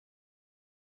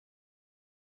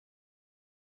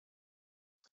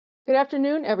Good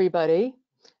afternoon, everybody.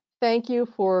 Thank you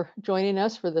for joining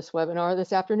us for this webinar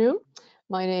this afternoon.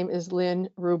 My name is Lynn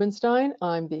Rubenstein.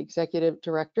 I'm the Executive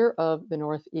Director of the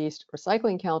Northeast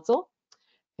Recycling Council,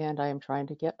 and I am trying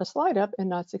to get a slide up and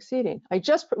not succeeding. We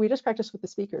just practiced with the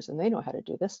speakers, and they know how to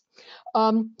do this.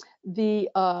 Okay,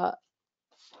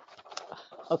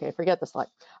 forget the slide.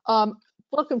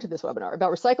 Welcome to this webinar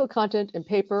about recycled content and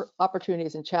paper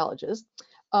opportunities and challenges.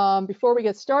 Before we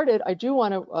get started, I do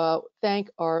want to thank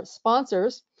our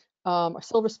sponsors. Our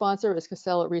silver sponsor is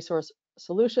Casella Resource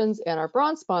Solutions, and our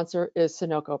bronze sponsor is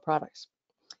Sunoco Products.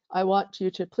 I want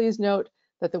you to please note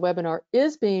that the webinar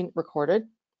is being recorded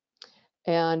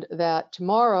and that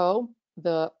tomorrow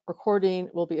the recording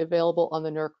will be available on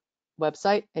the NERC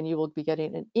website, and you will be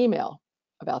getting an email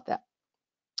about that.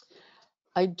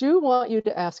 I do want you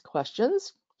to ask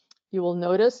questions. You will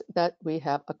notice that we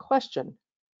have a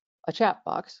chat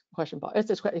box, question box,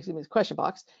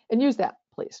 and use that,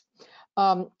 please.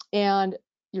 And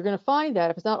you're going to find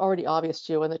that if it's not already obvious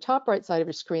to you, on the top right side of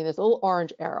your screen, there's a little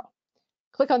orange arrow.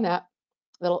 Click on that.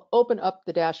 That'll open up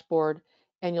the dashboard,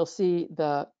 and you'll see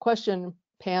the question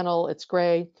panel. It's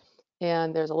gray,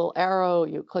 and there's a little arrow.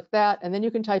 You click that, and then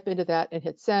you can type into that and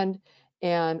hit send,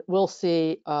 and we'll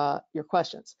see your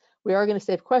questions. We are going to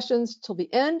save questions till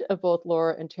the end of both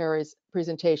Laura and Terry's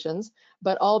presentations,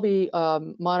 but I'll be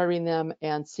monitoring them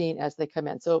and seeing as they come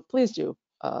in. So please do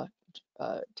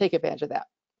take advantage of that.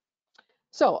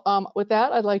 So with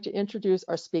that, I'd like to introduce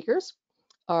our speakers.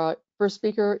 Our first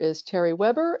speaker is Terry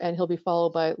Weber, and he'll be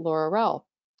followed by Laura Rowell.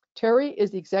 Terry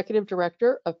is the Executive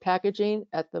Director of Packaging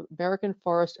at the American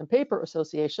Forest and Paper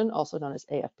Association, also known as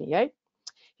AFPA.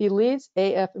 He leads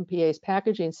AF&PA's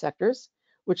packaging sectors,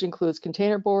 which includes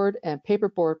containerboard and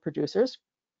paperboard producers.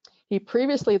 He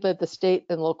previously led the state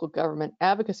and local government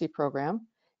advocacy program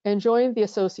and joined the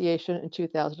association in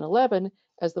 2011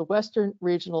 as the Western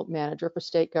Regional Manager for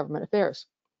State Government Affairs.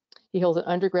 He holds an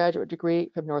undergraduate degree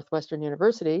from Northwestern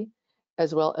University,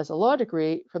 as well as a law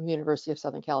degree from the University of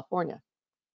Southern California.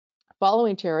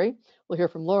 Following Terry, we'll hear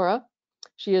from Laura.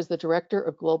 She is the Director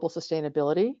of Global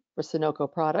Sustainability for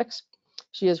Sunoco Products.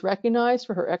 She is recognized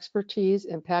for her expertise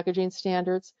in packaging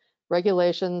standards,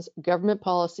 regulations, government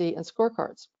policy, and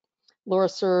scorecards. Laura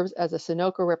serves as a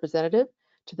Sunoco representative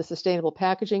to the Sustainable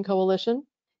Packaging Coalition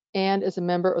and is a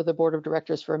member of the Board of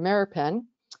Directors for Ameripen,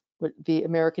 the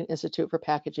American Institute for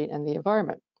Packaging and the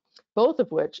Environment, both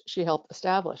of which she helped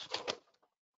establish.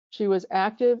 She's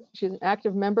an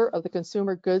active member of the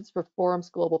Consumer Goods for Forum's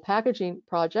Global Packaging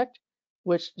Project,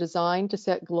 which designed to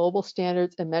set global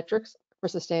standards and metrics for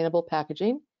sustainable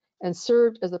packaging, and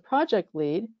served as the project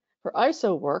lead for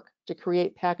ISO work to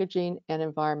create packaging and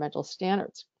environmental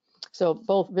standards. So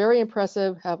both very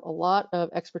impressive, have a lot of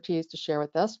expertise to share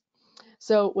with us.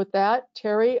 So with that,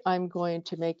 Terry, I'm going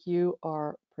to make you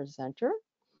our presenter,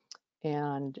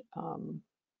 and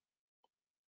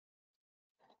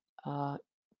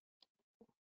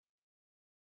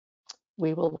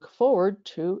we will look forward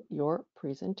to your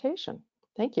presentation.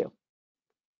 Thank you.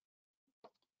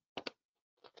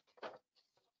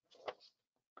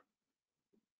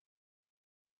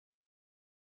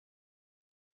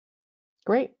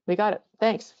 Great, we got it.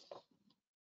 Thanks.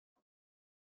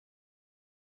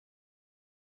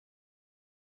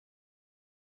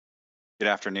 Good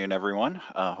afternoon, everyone.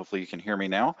 Hopefully you can hear me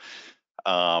now.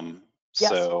 Yes.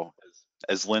 So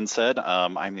as Lynn said,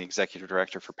 I'm the Executive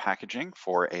Director for Packaging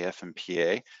for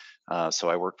AF&PA. So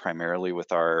I work primarily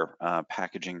with our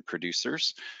packaging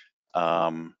producers.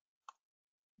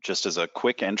 Just as a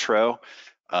quick intro,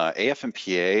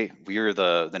 AF&PA, we are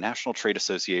the National Trade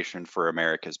Association for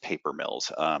America's Paper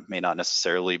Mills. May not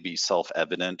necessarily be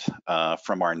self-evident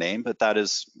from our name, but that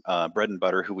is bread and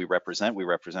butter who we represent. We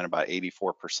represent about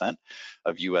 84%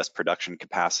 of US production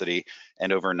capacity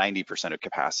and over 90% of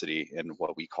capacity in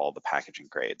what we call the packaging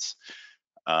grades.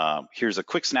 Here's a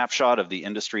quick snapshot of the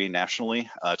industry nationally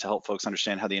to help folks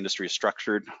understand how the industry is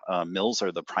structured. Mills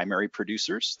are the primary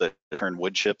producers that turn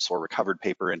wood chips or recovered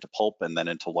paper into pulp and then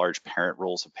into large parent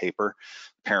rolls of paper.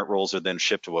 Parent rolls are then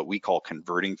shipped to what we call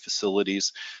converting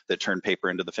facilities that turn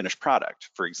paper into the finished product.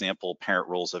 For example, parent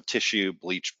rolls of tissue,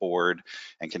 bleached board,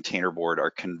 and container board are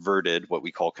converted, what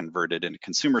we call converted, into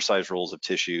consumer-sized rolls of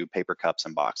tissue, paper cups,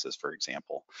 and boxes, for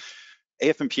example.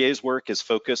 AF&PA's work is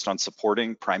focused on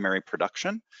supporting primary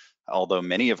production, although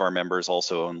many of our members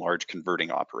also own large converting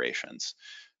operations.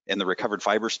 In the recovered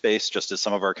fiber space, just as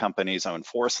some of our companies own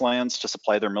forest lands to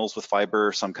supply their mills with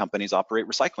fiber, some companies operate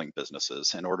recycling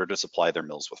businesses in order to supply their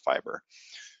mills with fiber.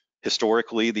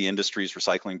 Historically, the industry's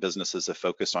recycling businesses have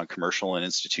focused on commercial and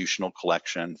institutional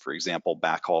collection, for example,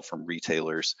 backhaul from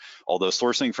retailers, although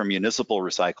sourcing from municipal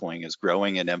recycling is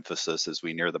growing in emphasis as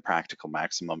we near the practical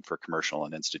maximum for commercial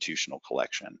and institutional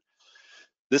collection.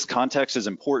 This context is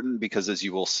important because, as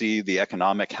you will see, the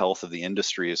economic health of the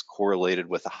industry is correlated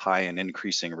with a high and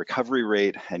increasing recovery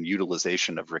rate and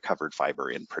utilization of recovered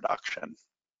fiber in production.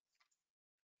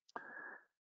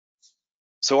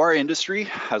 So our industry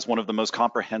has one of the most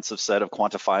comprehensive set of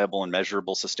quantifiable and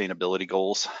measurable sustainability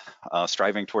goals.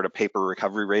 Striving toward a paper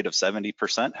recovery rate of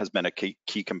 70% has been a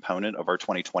key component of our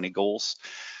 2020 goals.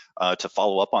 To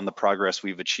follow up on the progress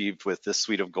we've achieved with this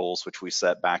suite of goals, which we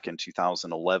set back in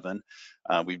 2011,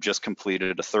 we've just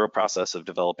completed a thorough process of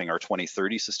developing our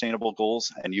 2030 sustainable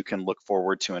goals, and you can look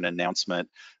forward to an announcement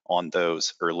on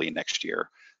those early next year,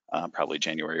 probably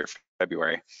January or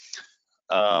February.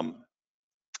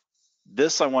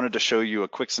 This, I wanted to show you a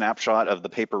quick snapshot of the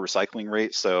paper recycling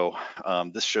rate. So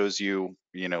this shows you,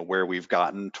 where we've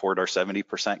gotten toward our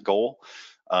 70% goal.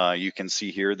 You can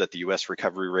see here that the US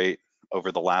recovery rate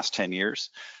over the last 10 years,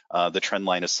 the trend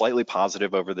line is slightly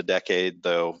positive over the decade,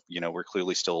 though, we're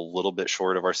clearly still a little bit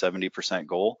short of our 70%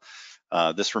 goal.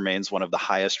 This remains one of the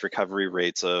highest recovery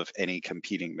rates of any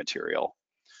competing material.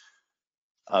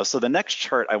 So the next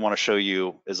chart I want to show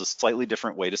you is a slightly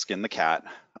different way to skin the cat.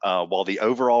 While the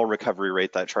overall recovery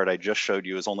rate, that chart I just showed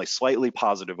you, is only slightly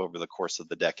positive over the course of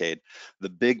the decade, the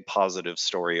big positive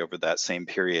story over that same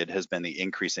period has been the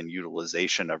increase in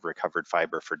utilization of recovered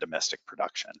fiber for domestic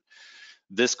production.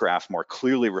 This graph more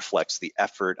clearly reflects the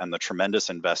effort and the tremendous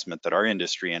investment that our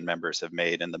industry and members have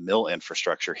made in the mill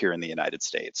infrastructure here in the United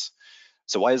States.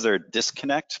 So why is there a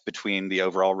disconnect between the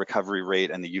overall recovery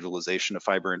rate and the utilization of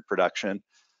fiber in production?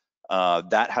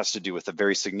 That has to do with the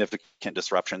very significant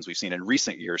disruptions we've seen in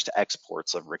recent years to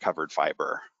exports of recovered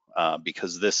fiber,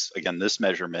 because this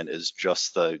measurement is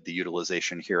just the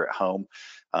utilization here at home.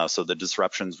 So the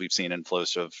disruptions we've seen in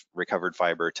flows of recovered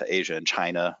fiber to Asia and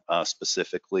China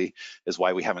specifically is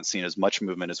why we haven't seen as much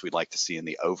movement as we'd like to see in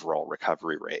the overall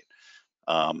recovery rate.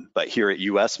 But here at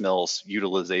US mills,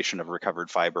 utilization of recovered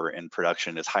fiber in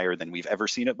production is higher than we've ever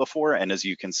seen it before. And as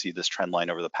you can see, this trend line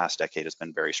over the past decade has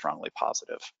been very strongly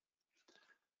positive.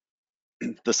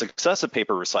 The success of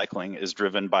paper recycling is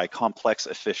driven by complex,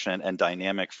 efficient, and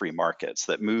dynamic free markets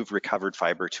that move recovered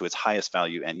fiber to its highest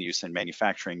value end use in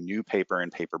manufacturing new paper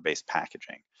and paper-based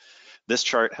packaging. This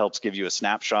chart helps give you a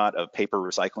snapshot of paper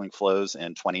recycling flows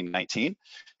in 2019.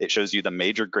 It shows you the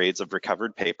major grades of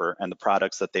recovered paper and the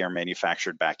products that they are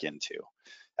manufactured back into.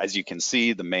 As you can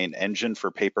see, the main engine for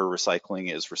paper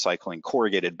recycling is recycling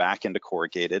corrugated back into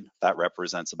corrugated. That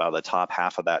represents about the top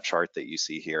half of that chart that you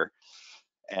see here.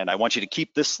 And I want you to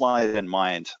keep this slide in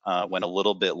mind when a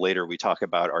little bit later we talk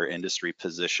about our industry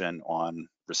position on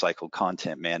recycled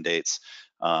content mandates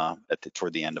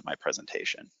toward the end of my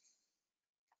presentation.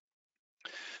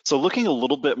 So looking a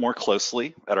little bit more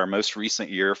closely at our most recent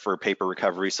year for paper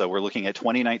recovery, so we're looking at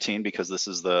 2019 because this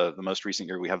is the most recent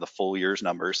year we have the full year's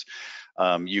numbers.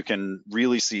 You can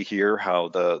really see here how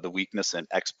the weakness in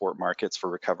export markets for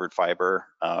recovered fiber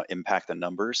impact the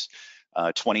numbers.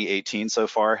 2018 so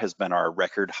far has been our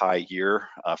record high year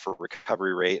for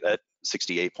recovery rate at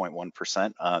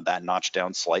 68.1%. That notched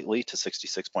down slightly to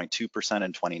 66.2%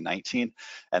 in 2019,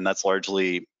 and that's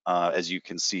largely, as you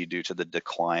can see, due to the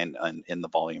decline in the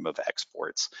volume of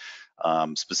exports,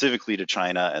 specifically to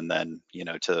China, and then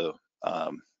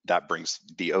that brings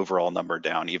the overall number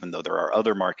down, even though there are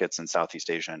other markets in Southeast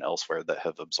Asia and elsewhere that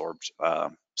have absorbed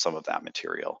some of that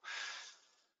material.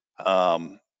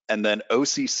 And then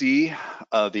OCC,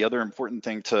 the other important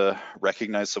thing to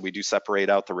recognize, so we do separate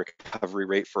out the recovery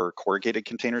rate for corrugated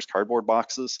containers, cardboard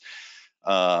boxes.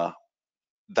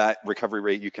 That recovery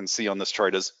rate you can see on this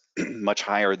chart is much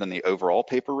higher than the overall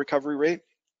paper recovery rate.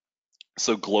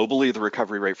 So globally, the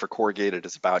recovery rate for corrugated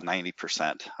is about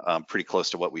 90%, pretty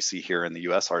close to what we see here in the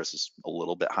US. Ours is a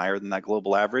little bit higher than that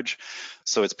global average.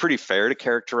 So it's pretty fair to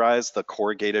characterize the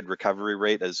corrugated recovery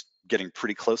rate as getting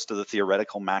pretty close to the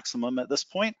theoretical maximum at this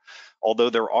point, although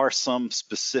there are some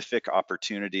specific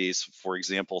opportunities, for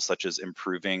example, such as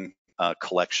improving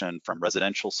collection from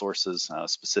residential sources,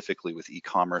 specifically with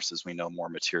e-commerce, as we know more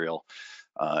material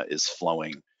is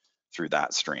flowing through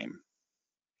that stream.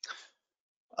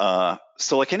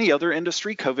 So like any other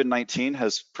industry, COVID-19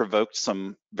 has provoked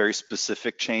some very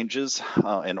specific changes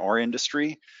in our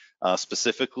industry.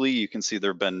 Specifically, you can see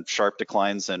there have been sharp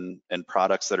declines in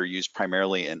products that are used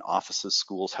primarily in offices,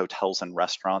 schools, hotels, and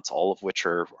restaurants, all of which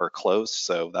are closed.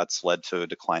 So that's led to a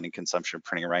decline in consumption of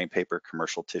printing and writing paper,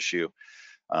 commercial tissue,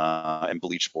 and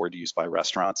bleached board used by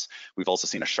restaurants. We've also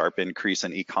seen a sharp increase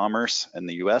in e-commerce in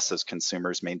the US as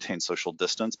consumers maintain social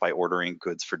distance by ordering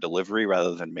goods for delivery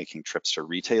rather than making trips to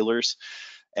retailers.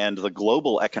 And the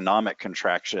global economic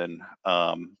contraction,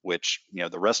 which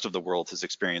the rest of the world is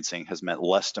experiencing, has meant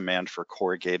less demand for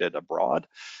corrugated abroad,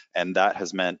 and that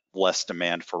has meant less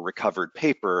demand for recovered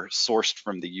paper sourced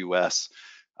from the US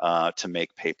to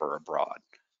make paper abroad.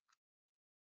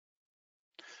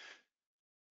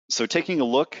 So taking a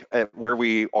look at where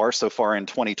we are so far in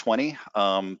 2020,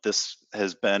 this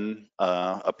has been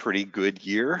a pretty good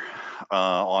year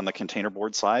on the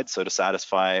containerboard side. So to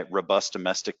satisfy robust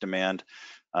domestic demand,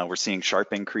 we're seeing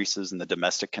sharp increases in the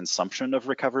domestic consumption of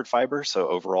recovered fiber. So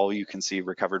overall, you can see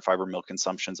recovered fiber mill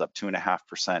consumption's up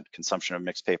 2.5%, consumption of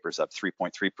mixed papers up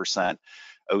 3.3%,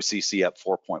 OCC up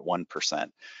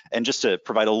 4.1%. And just to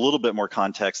provide a little bit more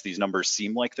context, these numbers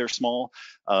seem like they're small,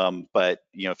 but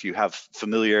if you have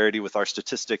familiarity with our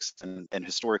statistics and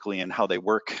historically and how they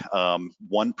work,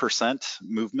 1%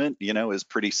 movement, is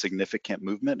pretty significant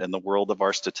movement in the world of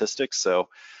our statistics. So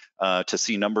to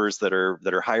see numbers that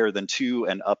are higher than 2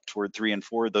 and up toward 3 and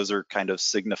 4, those are kind of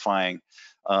signifying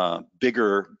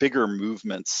bigger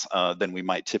movements than we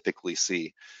might typically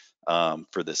see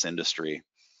for this industry.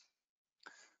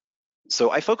 So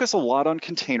I focus a lot on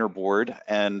containerboard,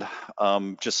 and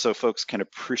just so folks can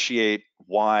appreciate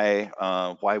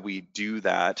why we do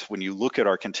that. When you look at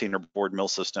our containerboard mill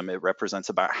system, it represents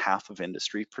about half of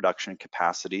industry production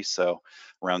capacity, so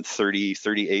around 30,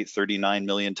 38, 39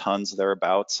 million tons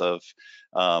thereabouts of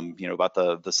about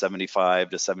the 75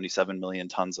 to 77 million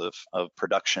tons of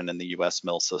production in the U.S.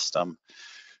 mill system.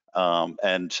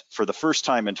 And for the first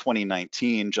time in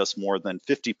 2019, just more than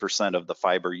 50% of the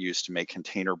fiber used to make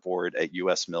containerboard at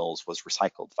US mills was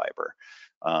recycled fiber.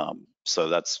 So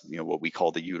that's what we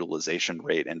call the utilization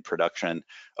rate in production.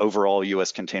 Overall,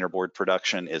 US containerboard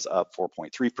production is up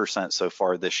 4.3% so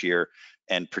far this year,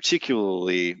 and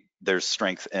particularly there's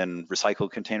strength in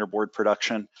recycled containerboard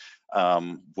production,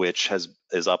 which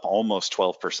is up almost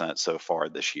 12% so far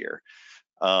this year.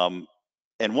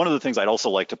 And one of the things I'd also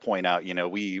like to point out,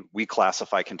 we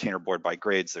classify containerboard by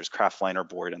grades. There's kraftliner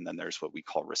board, and then there's what we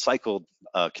call recycled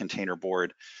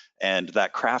containerboard. And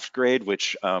that kraft grade,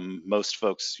 which most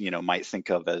folks, might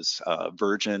think of as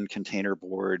virgin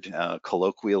containerboard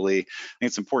colloquially, I think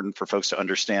it's important for folks to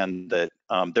understand that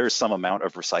there's some amount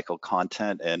of recycled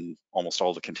content in almost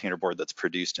all the containerboard that's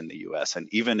produced in the US. And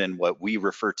even in what we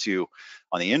refer to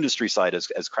on the industry side as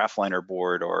kraftliner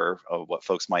board, or what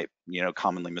folks might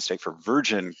commonly mistake for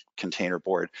virgin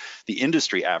containerboard, the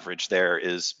industry average there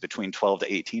is between 12 to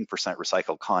 18%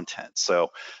 recycled content.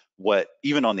 So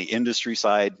even on the industry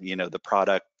side, the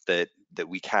product that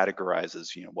we categorize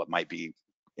as what might be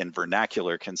in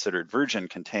vernacular considered virgin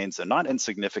contains a not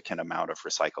insignificant amount of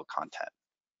recycled content.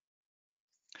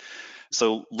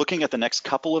 So looking at the next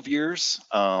couple of years,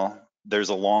 there's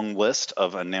a long list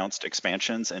of announced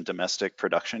expansions in domestic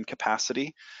production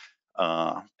capacity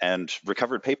and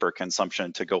recovered paper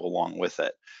consumption to go along with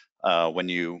it. When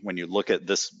you look at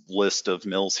this list of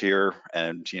mills here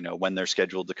and when they're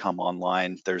scheduled to come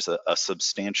online, there's a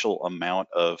substantial amount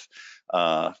of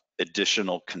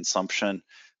additional consumption.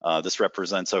 This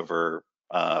represents over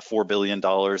 $4 billion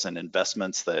in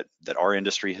investments that our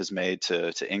industry has made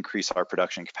to increase our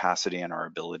production capacity and our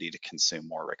ability to consume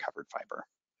more recovered fiber.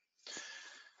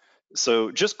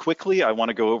 So just quickly, I want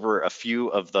to go over a few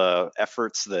of the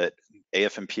efforts that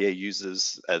AF&PA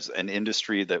uses as an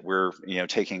industry that we're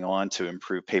taking on to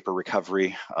improve paper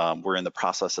recovery. We're in the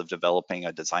process of developing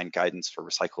a design guidance for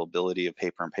recyclability of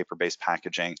paper and paper-based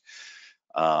packaging.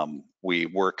 We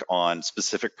work on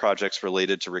specific projects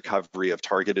related to recovery of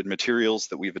targeted materials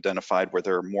that we've identified where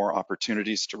there are more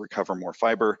opportunities to recover more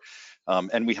fiber.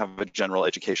 And we have a general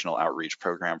educational outreach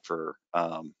program for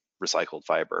recycled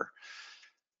fiber.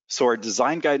 So our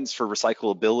design guidance for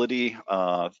recyclability,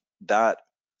 that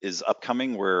is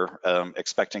upcoming. We're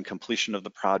expecting completion of the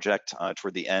project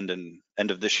toward the end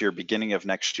of this year, beginning of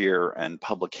next year, and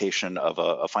publication of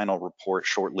a final report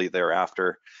shortly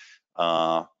thereafter.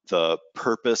 The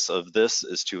purpose of this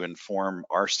is to inform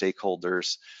our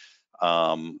stakeholders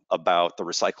about the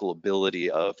recyclability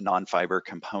of non-fiber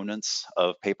components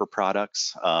of paper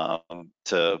products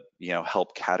to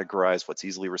help categorize what's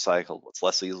easily recycled, what's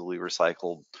less easily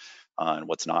recycled, and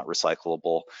what's not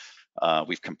recyclable.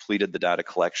 We've completed the data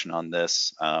collection on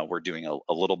this. We're doing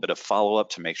a little bit of follow-up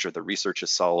to make sure the research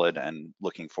is solid, and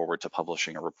looking forward to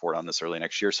publishing a report on this early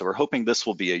next year. So we're hoping this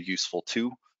will be a useful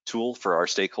tool for our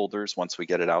stakeholders once we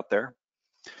get it out there.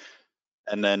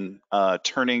 And then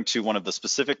turning to one of the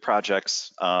specific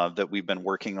projects that we've been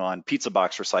working on, pizza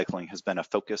box recycling has been a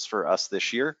focus for us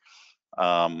this year.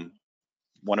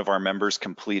 One of our members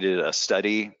completed a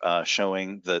study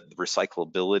showing the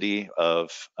recyclability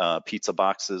of pizza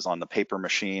boxes on the paper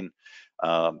machine.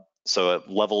 So at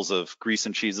levels of grease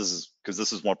and cheeses, because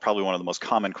this is probably one of the most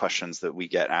common questions that we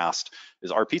get asked,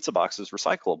 is are pizza boxes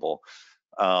recyclable?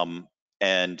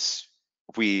 And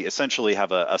we essentially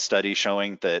have a study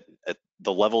showing that at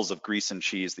the levels of grease and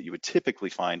cheese that you would typically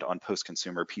find on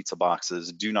post-consumer pizza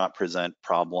boxes do not present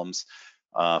problems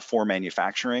for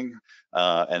manufacturing.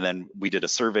 And then we did a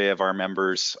survey of our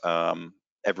members.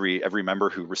 Every member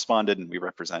who responded, and we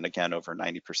represent again over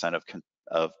 90%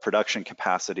 of production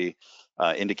capacity,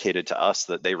 indicated to us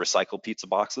that they recycle pizza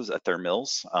boxes at their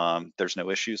mills. There's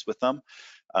no issues with them.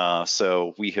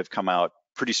 So we have come out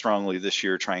pretty strongly this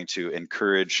year trying to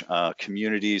encourage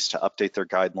communities to update their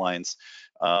guidelines,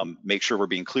 make sure we're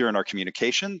being clear in our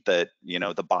communication that, you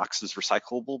know, the box is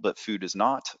recyclable, but food is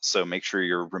not. So make sure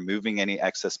you're removing any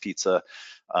excess pizza,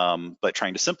 but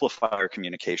trying to simplify our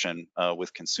communication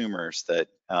with consumers that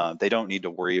they don't need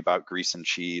to worry about grease and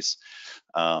cheese.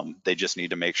 They just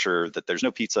need to make sure that there's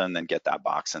no pizza and then get that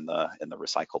box in the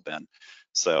recycle bin.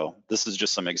 So this is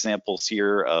just some examples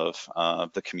here of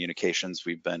the communications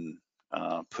we've been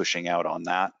pushing out on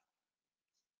that.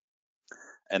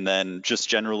 And then just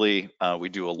generally, we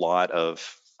do a lot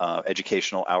of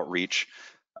educational outreach.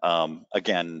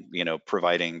 Again, you know,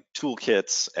 providing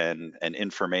toolkits and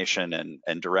information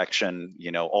and direction,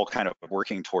 you know, all kind of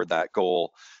working toward that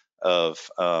goal of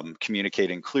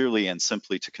communicating clearly and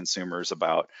simply to consumers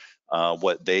about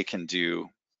what they can do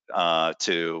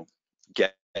to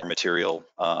get material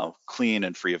clean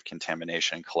and free of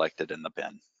contamination collected in the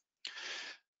bin.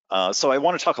 So I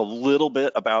want to talk a little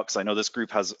bit about, because I know this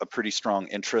group has a pretty strong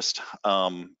interest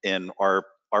in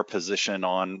our position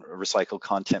on recycled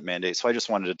content mandate. So I just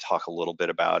wanted to talk a little bit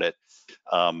about it.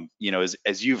 You know,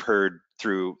 as you've heard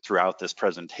throughout this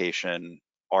presentation,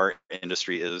 our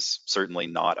industry is certainly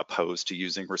not opposed to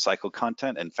using recycled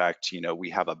content. In fact, you know, we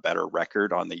have a better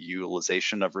record on the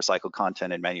utilization of recycled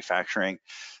content in manufacturing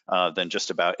than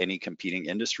just about any competing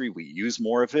industry. We use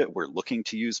more of it. We're looking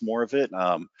to use more of it.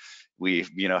 We,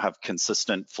 you know, have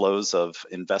consistent flows of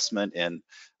investment in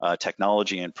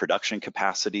technology and production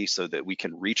capacity so that we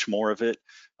can reach more of it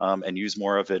and use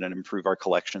more of it and improve our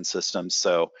collection systems.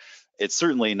 So it's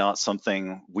certainly not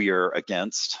something we are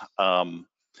against.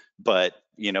 But,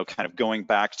 you know, kind of going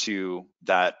back to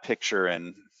that picture,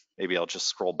 and maybe I'll just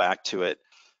scroll back to it,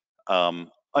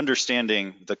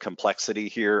 understanding the complexity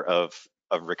here of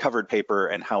recovered paper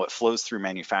and how it flows through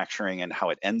manufacturing and how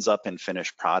it ends up in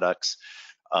finished products.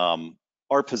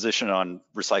 Our position on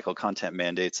recycled content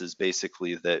mandates is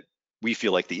basically that we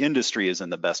feel like the industry is in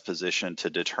the best position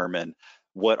to determine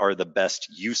what are the best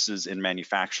uses in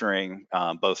manufacturing,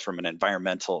 both from an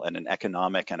environmental and an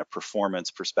economic and a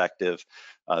performance perspective,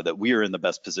 that we are in the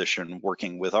best position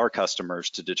working with our customers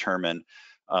to determine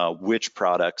which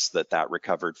products that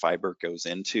recovered fiber goes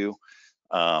into.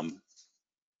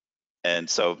 And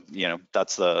so, you know,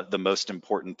 that's the most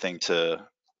important thing to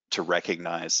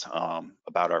recognize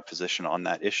about our position on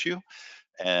that issue.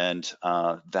 And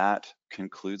that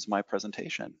concludes my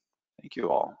presentation. Thank you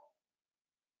all.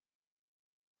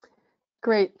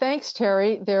 Great, thanks,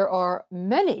 Terry. There are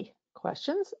many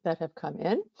questions that have come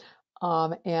in,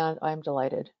 and I'm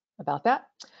delighted about that.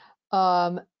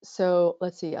 So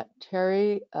let's see,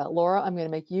 Terry, Laura, I'm going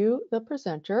to make you the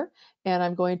presenter, and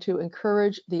I'm going to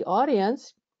encourage the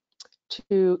audience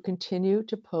to continue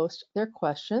to post their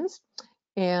questions.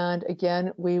 And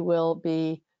again, we will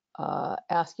be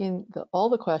asking all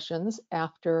the questions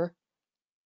after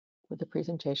the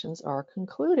presentations are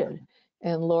concluded.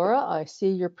 And Laura, I see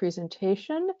your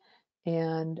presentation,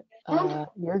 and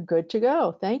you're good to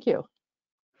go. Thank you.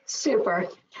 Super.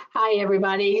 Hi,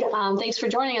 everybody. Thanks for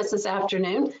joining us this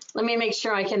afternoon. Let me make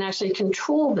sure I can actually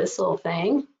control this little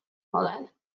thing. Hold on.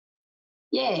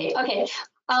 Yay. Okay.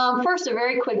 First, a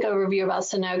very quick overview about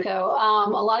Sunoco.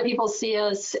 A lot of people see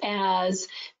us as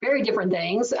very different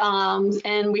things.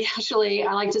 And we actually,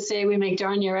 I like to say we make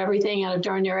darn near everything out of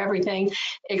darn near everything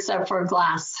except for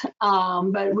glass.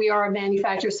 But we are a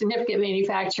manufacturer, significant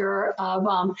manufacturer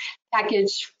of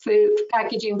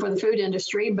packaging for the food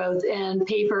industry, both in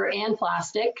paper and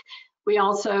plastic. We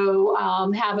also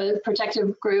have a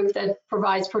protective group that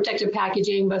provides protective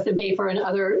packaging, both in paper and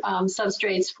other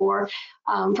substrates for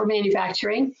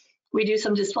manufacturing. We do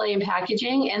some display and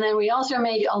packaging, and then we also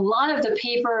make a lot of the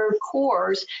paper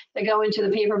cores that go into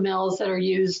the paper mills that are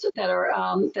used,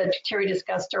 that Terry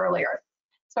discussed earlier.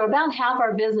 So about half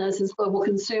our business is global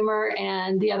consumer,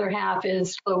 and the other half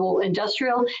is global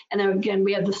industrial. And then again,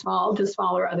 we have the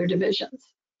smaller other divisions.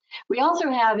 We also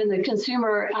have in the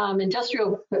consumer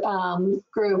industrial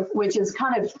group, which is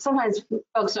kind of, sometimes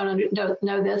folks don't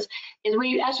know this, is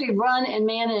we actually run and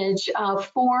manage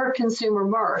 4 consumer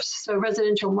MRFs, so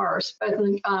residential MRFs, both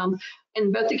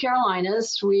in both the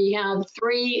Carolinas. We have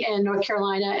 3 in North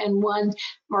Carolina and 1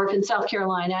 MRF in South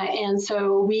Carolina. And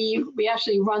so we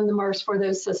actually run the MRFs for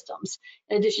those systems,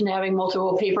 in addition to having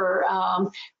multiple paper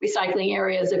recycling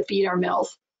areas that feed our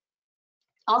mills.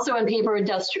 Also in the paper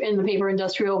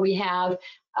industrial, we have,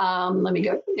 let me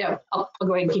go, yeah, I'll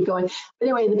go ahead and keep going. But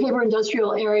anyway, in the paper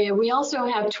industrial area, we also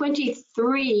have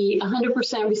 23 100%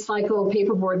 recycled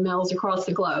paperboard mills across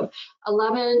the globe.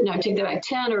 11, no, take that back,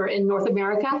 10 are in North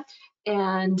America,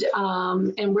 and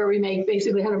where we make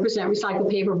basically 100%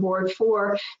 recycled paperboard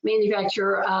for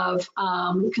manufacture of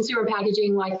consumer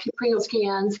packaging like Pringles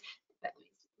cans. Let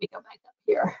me go back up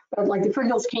here. But like the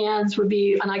Pringles cans would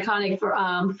be an iconic for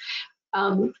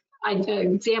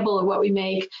example of what we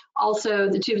make. Also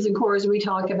the tubes and cores we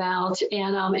talk about,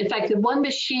 and in fact the one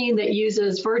machine that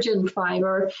uses virgin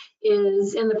fiber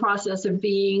is in the process of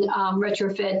being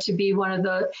retrofit to be one of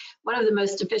the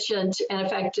most efficient and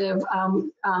effective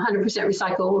 100%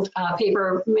 recycled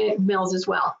paper mills as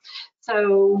well.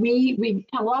 So we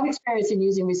have a lot of experience in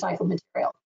using recycled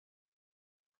material.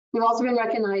 We've also been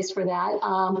recognized for that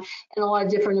in a lot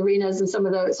of different arenas, and some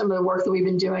of the work that we've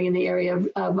been doing in the area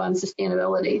of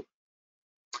sustainability.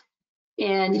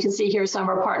 And you can see here some of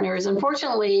our partners.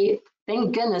 Unfortunately,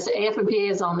 thank goodness, AF&PA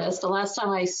is on this. The last time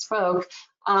I spoke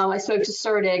to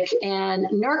CERDIC, and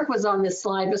NERC was on this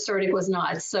slide, but CERDIC was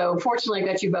not. So fortunately, I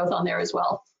got you both on there as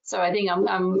well. So I think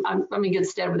I'm in good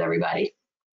stead with everybody.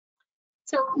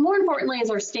 So more importantly is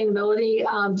our sustainability,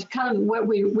 kind of what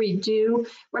we do.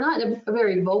 We're not a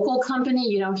very vocal company.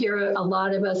 You don't hear a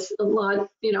lot of us,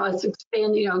 us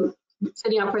expand,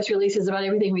 sending out press releases about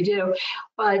everything we do,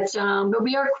 but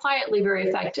we are quietly very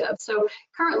effective. So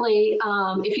currently,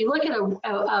 if you look at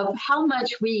how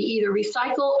much we either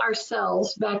recycle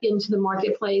ourselves back into the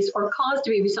marketplace or cause to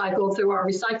be recycled through our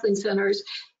recycling centers.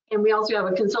 And we also have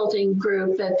a consulting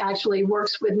group that actually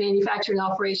works with manufacturing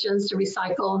operations to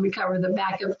recycle and recover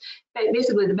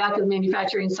basically the back of the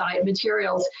manufacturing site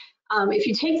materials. If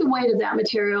you take the weight of that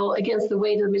material against the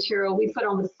weight of the material we put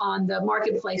on the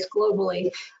marketplace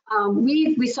globally,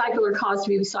 we recycle or cause to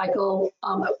be recycled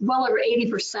well over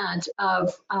 80%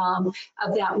 of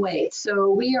that weight. So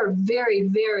we are very,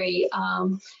 very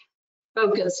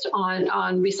focused on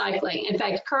recycling. In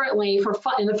fact, currently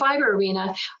in the fiber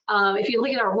arena, if you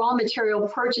look at our raw material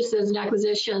purchases and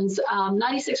acquisitions,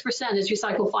 96% is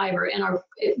recycled fiber in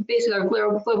basically our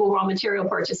global raw material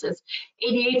purchases.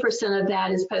 88% of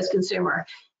that is post-consumer.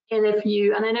 And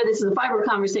and I know this is a fiber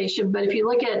conversation, but if you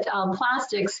look at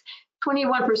plastics,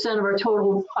 21%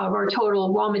 of our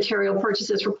total raw material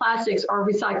purchases for plastics are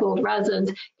recycled resins.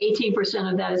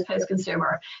 18% of that is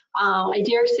post-consumer. I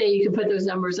dare say you could put those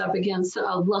numbers up against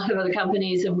a lot of other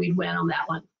companies and we'd win on that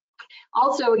one.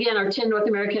 Also, again, our 10 North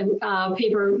American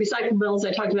paper recycled mills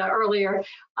I talked about earlier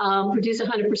produce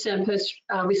 100%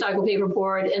 post-recycled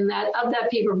paperboard, and of that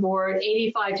paperboard,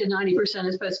 85 to 90%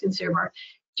 is post-consumer.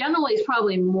 Generally, it's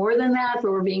probably more than that,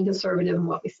 but we're being conservative in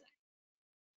what we say.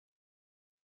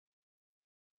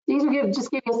 These will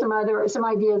just give you some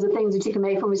ideas of things that you can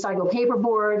make from recycled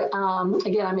paperboard.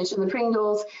 Again, I mentioned the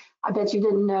Pringles. I bet you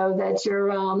didn't know that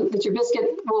your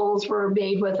biscuit rolls were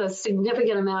made with a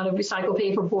significant amount of recycled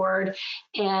paperboard.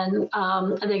 And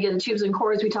again, the tubes and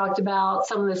cores we talked about,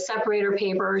 some of the separator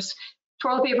papers,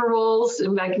 toilet paper rolls.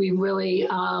 In fact, we really,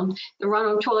 the run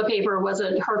of toilet paper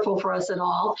wasn't hurtful for us at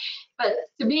all. But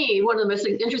to me, one of the most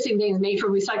interesting things made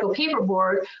from recycled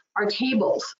paperboard are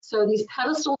tables. So these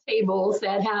pedestal tables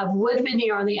that have wood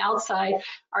veneer on the outside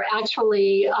are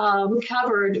actually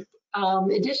covered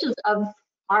editions of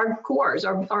our cores,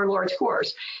 our large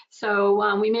cores.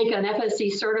 So we make an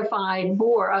FSC certified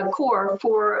core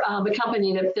for a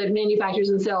company that manufactures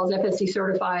and sells FSC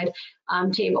certified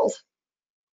tables.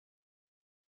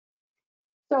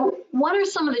 So what are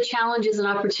some of the challenges and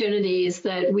opportunities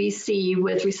that we see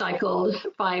with recycled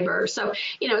fiber? So,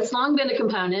 it's long been a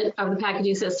component of the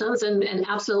packaging systems and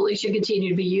absolutely should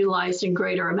continue to be utilized in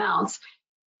greater amounts.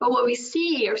 But what we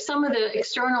see are some of the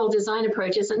external design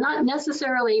approaches, and not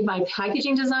necessarily by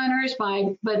packaging designers,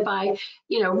 but by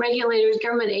regulators,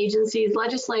 government agencies,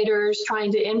 legislators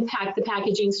trying to impact the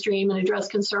packaging stream and address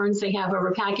concerns they have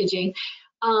over packaging.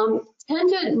 Tend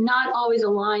to not always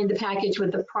align the package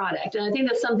with the product. And I think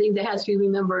that's something that has to be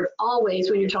remembered always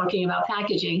when you're talking about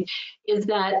packaging, is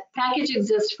that package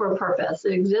exists for a purpose.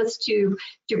 It exists to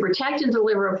protect and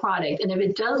deliver a product. And if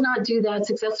it does not do that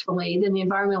successfully, then the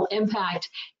environmental impact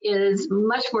is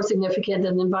much more significant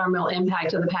than the environmental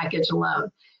impact of the package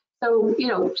alone. So,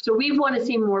 so we want to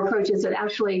see more approaches that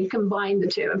actually combine the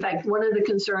two. In fact, one of the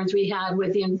concerns we had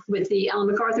with the Ellen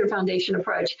MacArthur Foundation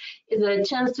approach is that it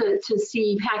tends to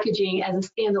see packaging as a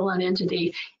standalone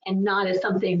entity and not as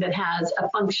something that has a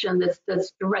function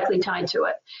that's directly tied to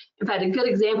it. In fact, a good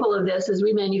example of this is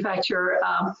we manufacture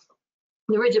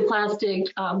the rigid plastic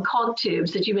caulk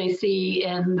tubes that you may see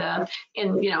in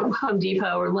Home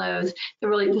Depot or Lowe's. They're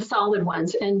really the solid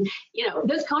ones, and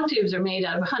those caulk tubes are made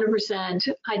out of 100%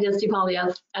 high density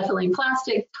polyethylene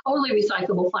plastic, totally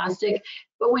recyclable plastic.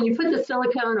 But when you put the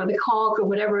silicone or the caulk or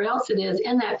whatever else it is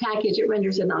in that package, it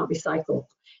renders it not recyclable.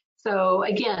 So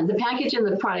again, the package and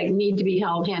the product need to be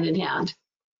held hand in hand.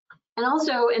 And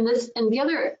also and the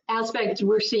other aspect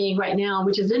we're seeing right now,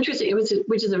 which is interesting,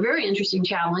 which is a very interesting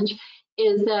challenge,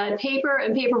 is that paper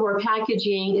and paperboard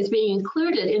packaging is being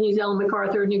included in these Ellen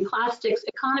MacArthur new plastics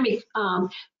economy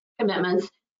commitments,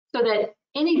 so that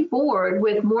any board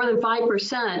with more than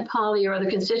 5% poly or other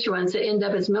constituents that end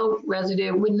up as milk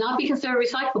residue would not be considered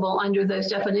recyclable under those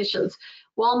definitions.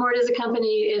 Walmart as a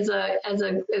company, as a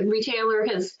retailer,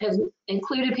 has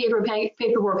included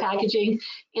paperboard packaging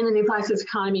in the new plastics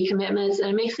economy commitments, and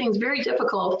it makes things very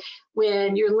difficult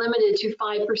when you're limited to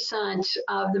 5%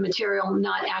 of the material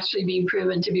not actually being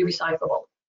proven to be recyclable.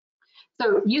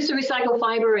 So use of recycled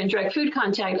fiber in direct food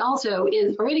contact also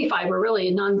is, or any fiber really,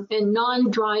 in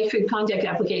non-dry food contact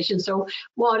applications, so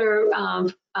water,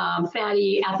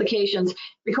 fatty applications,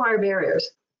 require barriers.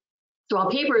 So while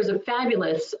paper is a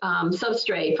fabulous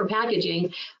substrate for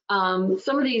packaging,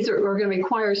 some of these are going to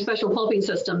require special pulping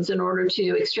systems in order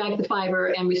to extract the fiber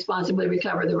and responsibly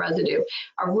recover the residue.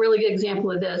 A really good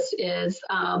example of this is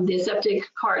the aseptic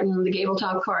carton, the gable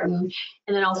top carton,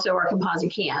 and then also our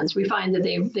composite cans. We find that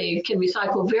they can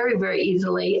recycle very, very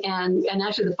easily, and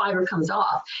actually the fiber comes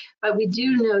off. But we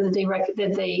do know that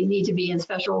they need to be in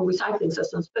special recycling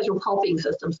systems, special pulping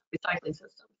systems, recycling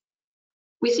systems.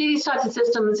 We see these types of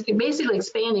systems basically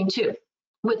expanding too,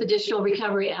 with additional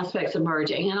recovery aspects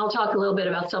emerging. And I'll talk a little bit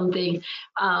about something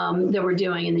that we're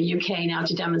doing in the UK now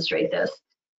to demonstrate this.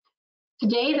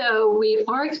 Today, though, we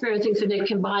are experiencing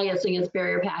significant bias against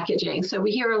barrier packaging. So we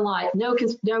hear a lot, no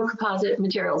composite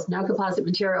materials,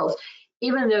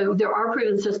 even though there are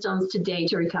proven systems today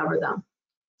to recover them.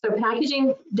 So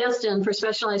packaging destined for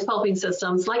specialized pulping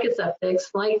systems like aseptics,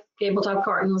 like gable top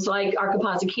cartons, like our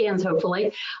composite cans,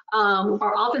 hopefully,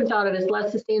 are often thought of as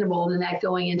less sustainable than that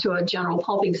going into a general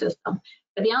pulping system.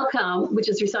 But the outcome, which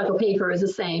is recycled paper, is the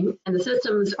same, and the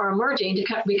systems are emerging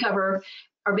to recover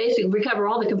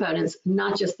all the components,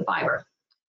 not just the fiber.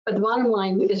 But the bottom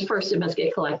line is first it must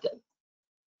get collected.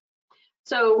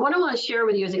 So what I want to share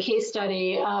with you is a case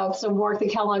study of some work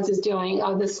that Kellogg's is doing,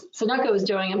 Sunoco is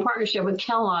doing in partnership with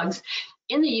Kellogg's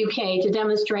in the UK to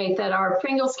demonstrate that our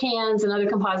Pringles cans and other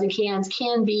composite cans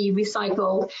can be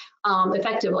recycled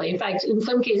effectively. In fact, in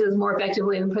some cases more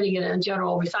effectively than putting it in a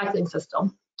general recycling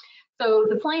system. So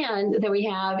the plan that we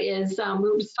have is to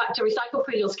recycle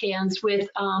Pringles cans with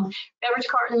beverage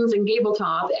cartons and gable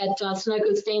top at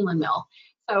Sunoco's Stainland Mill.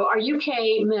 So our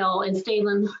UK mill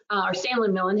in our Stanley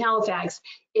mill in Halifax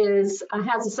has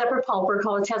a separate pulper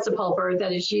called a Tessa pulper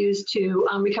that is used to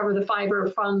recover the fiber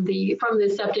from the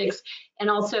aseptics, and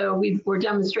also we're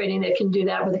demonstrating that it can do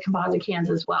that with the composite cans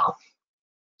as well.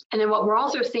 And then what we're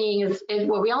also seeing is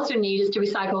what we also need is to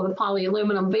recycle the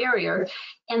polyaluminum barrier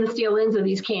and the steel ends of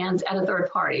these cans at a third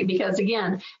party, because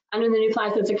again, under the new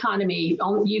plastics economy,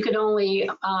 you could only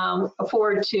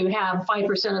afford to have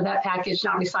 5% of that package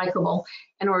not recyclable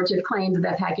in order to claim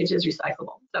that package is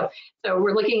recyclable. So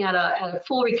we're looking at a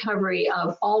full recovery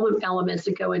of all the elements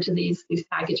that go into these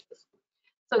packages.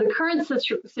 So the current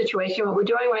situation, what we're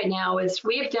doing right now is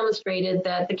we have demonstrated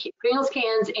that the Pringles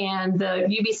cans and the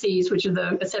UBCs, which are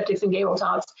the aseptics and gable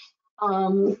tops,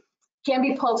 can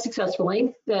be pulped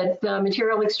successfully. That the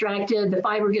material extracted, the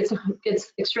fiber gets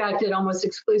extracted almost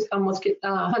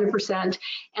 100%,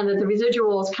 and that the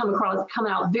residuals come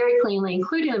out very cleanly,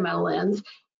 including the metal ends,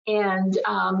 and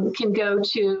can go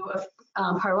to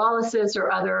pyrolysis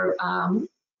or other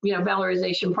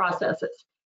valorization processes.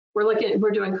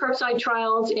 We're doing curbside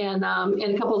trials in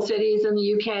a couple of cities in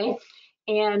the UK,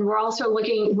 and we're also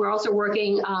working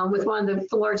with one of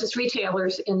the largest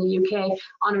retailers in the UK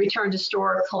on a return to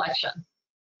store collection.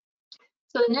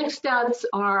 So the next steps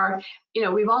are,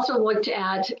 we've also looked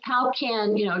at how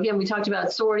can, again, we talked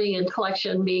about sorting and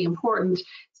collection being important.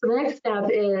 So the next step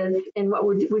is, and what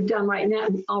we've done right now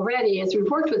already, is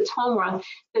we've worked with TOMRA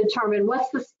to determine what's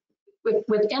the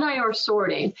with NIR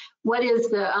sorting, what is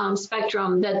the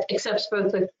spectrum that accepts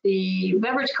both the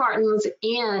beverage cartons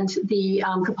and the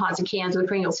composite cans or the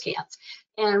Pringles cans?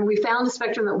 And we found the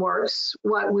spectrum that works.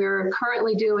 What we're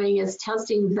currently doing is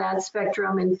testing that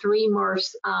spectrum in 3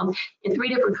 MRFs in 3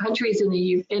 different countries in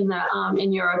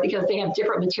Europe, because they have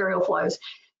different material flows.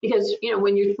 Because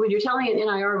when you're telling an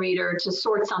NIR reader to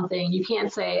sort something, you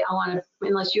can't say I want to,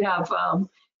 unless you have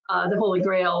the Holy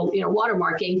Grail,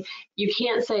 watermarking. You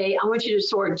can't say I want you to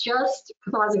sort just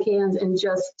composite cans and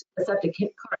just aseptic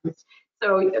cartons.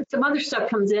 So some other stuff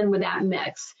comes in with that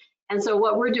mix. And so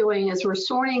what we're doing is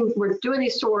we're doing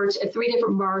these sorts at 3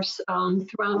 different MRFs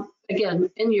throughout, again,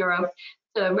 in Europe,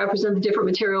 to represent the different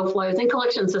material flows and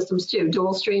collection systems too,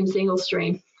 dual stream, single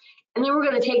stream. And then we're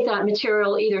going to take that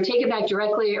material, either take it back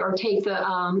directly or take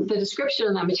the description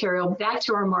of that material back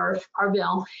to our MRF, our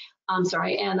bill, and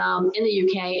in the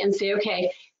UK, and say,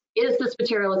 okay, is this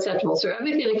material acceptable? So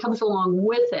everything that comes along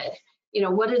with it,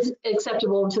 what is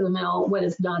acceptable to the mill, what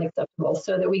is not acceptable,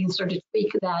 so that we can start to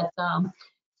tweak that.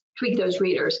 Tweak those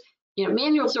readers.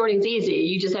 Manual sorting is easy.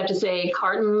 You just have to say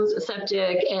cartons,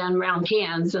 aseptic, and round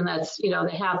cans, and that's it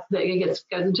goes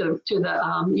into the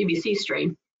UBC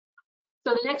stream.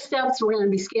 So the next steps, we're going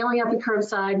to be scaling up at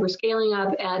curbside. We're scaling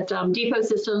up at depot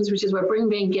systems, which is what Bring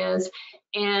Bank is,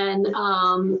 and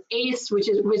ACE, which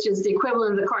is the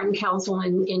equivalent of the Carton Council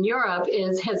in Europe,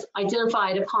 has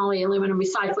identified a polyaluminum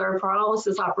recycler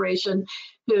pyrolysis operation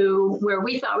where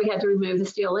we thought we had to remove the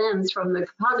steel ends from the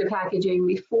composite packaging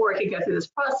before it could go through this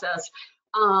process.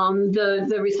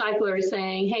 The recycler is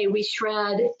saying, hey, we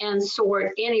shred and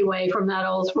sort anyway from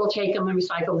metals. We'll take them and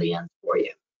recycle the ends for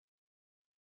you.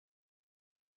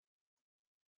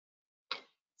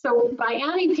 So by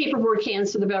adding paperboard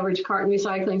cans to the beverage carton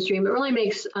recycling stream, it really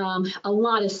makes a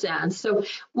lot of sense. So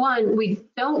one, we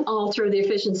don't alter the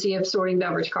efficiency of sorting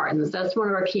beverage cartons. That's one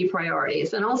of our key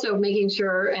priorities. And also making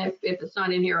sure, if it's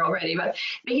not in here already, but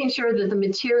making sure that the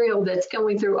material that's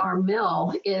going through our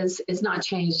mill is not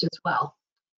changed as well.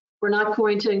 We're not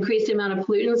going to increase the amount of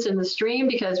pollutants in the stream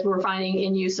because we're finding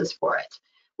in uses for it.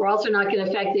 We're also not going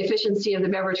to affect the efficiency of the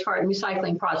beverage carton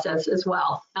recycling process as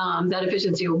well. That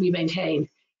efficiency will be maintained.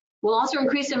 We'll also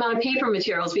increase the amount of paper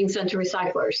materials being sent to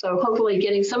recyclers. So hopefully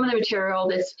getting some of the material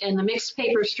that's in the mixed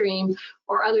paper stream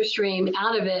or other stream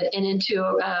out of it and into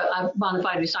a bona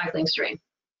fide recycling stream.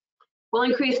 We'll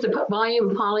increase the volume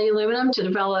of polyaluminum to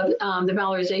develop the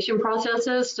valorization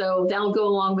processes. So that'll go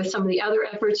along with some of the other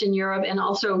efforts in Europe and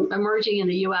also emerging in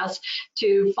the US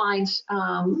to find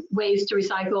ways to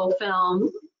recycle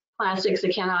film, plastics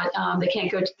that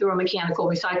can't go through a mechanical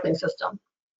recycling system.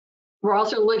 We're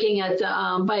also looking at,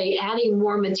 by adding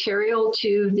more material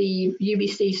to the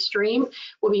UBC stream,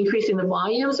 we'll be increasing the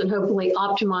volumes and hopefully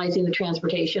optimizing the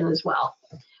transportation as well.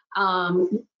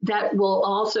 That will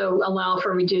also allow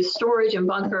for reduced storage and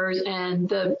bunkers, and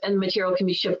the material can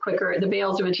be shipped quicker. The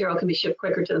bales of material can be shipped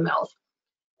quicker to the mills.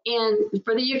 And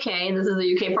for the UK, and this is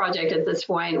a UK project at this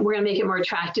point, we're going to make it more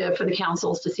attractive for the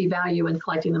councils to see value in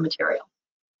collecting the material.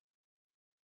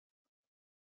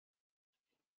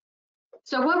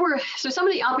 So some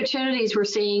of the opportunities we're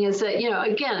seeing is that,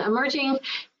 again, emerging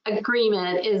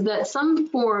agreement is that some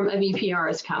form of EPR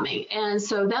is coming. And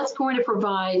so that's going to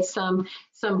provide some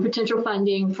potential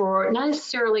funding for not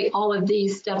necessarily all of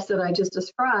these steps that I just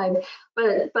described,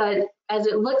 but as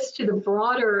it looks to the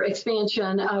broader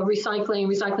expansion of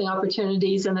recycling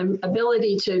opportunities and the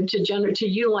ability to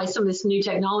utilize some of this new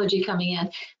technology coming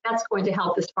in, that's going to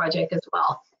help this project as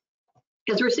well.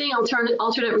 Because we're seeing alternate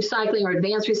recycling or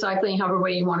advanced recycling, however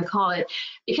way you want to call it,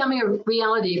 becoming a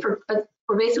reality for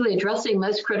basically addressing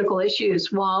most critical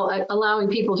issues while allowing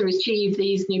people to achieve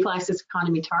these new plastics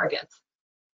economy targets.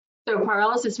 So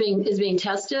pyrolysis is being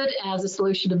tested as a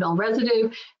solution to mill residue.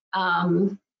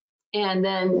 And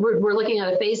then we're looking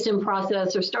at a phased-in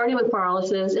process, so starting with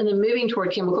pyrolysis and then moving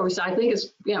toward chemical recycling,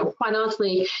 because quite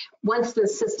honestly, once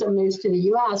this system moves to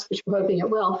the US, which we're hoping it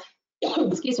will,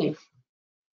 excuse me,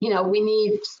 we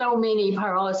need so many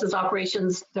pyrolysis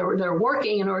operations that are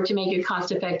working in order to make it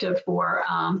cost effective for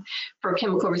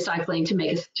chemical recycling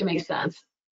to make sense.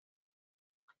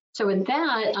 So with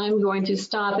that, I'm going to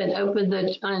stop and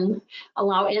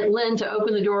allow Lynn to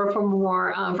open the door for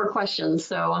more for questions.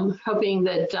 So I'm hoping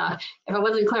that if I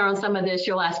wasn't clear on some of this,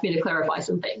 you'll ask me to clarify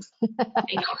some things.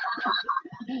 Thank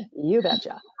you. You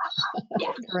betcha.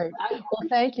 Yeah. Great. Well,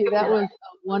 thank you. That was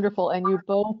wonderful. And you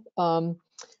both,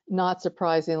 not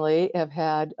surprisingly, have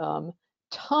had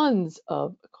tons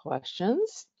of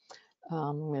questions.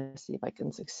 I'm going to see if I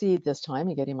can succeed this time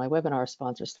in getting my webinar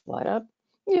sponsor slide up.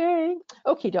 Yay.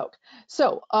 Okie doke.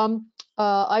 So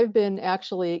I've been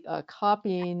actually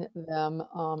copying them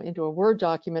into a Word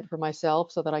document for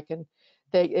myself so that I can,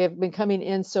 they have been coming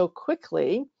in so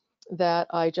quickly that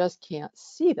I just can't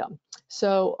see them.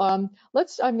 So I'm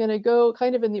going to go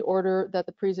kind of in the order that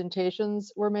the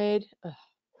presentations were made.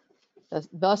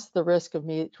 Thus the risk of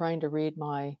me trying to read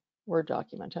my Word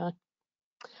document, huh?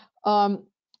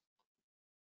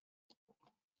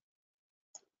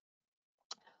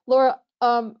 Laura,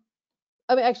 actually,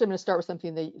 I'm going to start with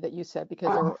something that you said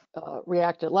because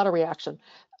there a lot of reaction.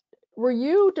 Were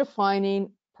you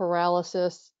defining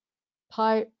pyrolysis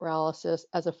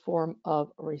as a form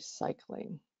of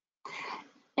recycling?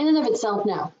 In and of itself,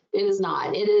 no, it is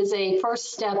not. It is a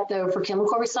first step, though, for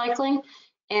chemical recycling.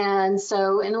 And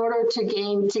so in order to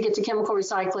get to chemical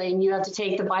recycling, you have to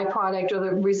take the byproduct or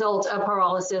the result of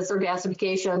pyrolysis or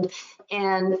gasification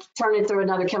and turn it through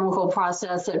another chemical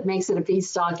process that makes it a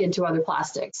feedstock into other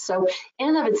plastics. So in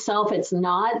and of itself, it's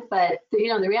not, but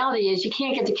the reality is you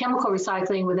can't get to chemical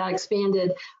recycling without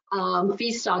expanded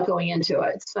feedstock going into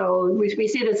it. So we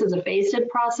see this as a phased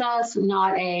process,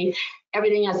 not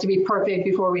everything has to be perfect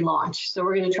before we launch. So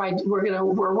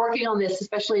we're working on this,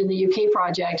 especially in the UK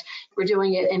project. We're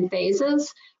doing it in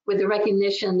phases with the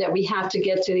recognition that we have to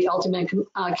get to the ultimate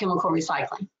chemical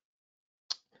recycling.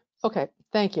 Okay,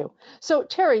 thank you. So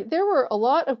Terry, there were a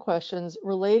lot of questions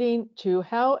relating to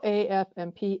how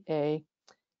AFMPA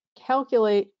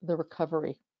calculate the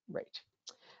recovery rate.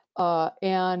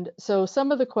 And so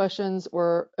some of the questions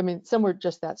were, some were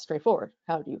just that straightforward.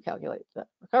 How do you calculate the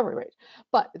recovery rate?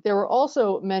 But there were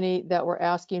also many that were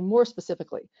asking more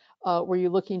specifically. Were you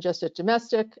looking just at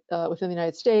domestic within the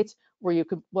United States? Were you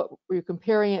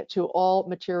comparing it to all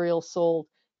materials sold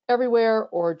everywhere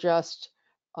or just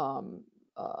in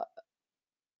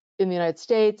the United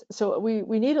States? So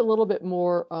we need a little bit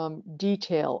more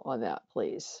detail on that,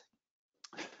 please.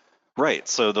 Right.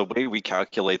 So the way we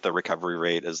calculate the recovery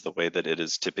rate is the way that it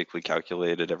is typically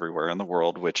calculated everywhere in the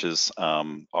world, which is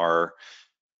our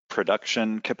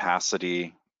production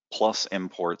capacity plus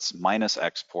imports minus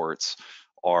exports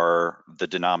are the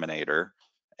denominator,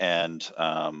 and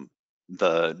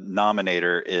the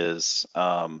nominator is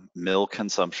mill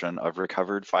consumption of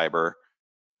recovered fiber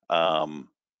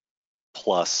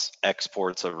plus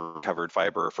exports of recovered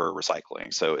fiber for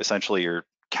recycling. So essentially you're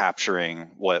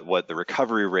capturing what the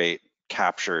recovery rate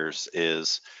captures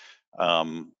is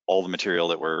all the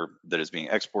material that is being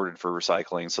exported for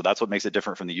recycling. So that's what makes it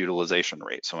different from the utilization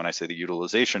rate. So when I say the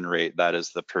utilization rate, that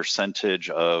is the percentage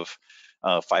of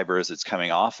fiber as it's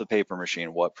coming off the paper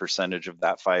machine, what percentage of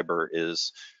that fiber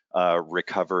is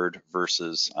recovered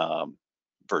versus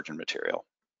virgin material.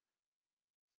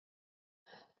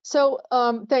 So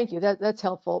thank you, that's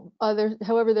helpful.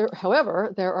 However,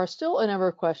 there are still a number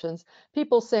of questions.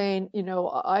 People saying,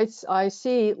 I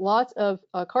see lots of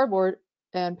cardboard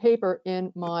and paper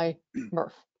in my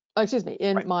MRF,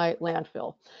 in my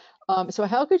landfill. So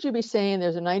how could you be saying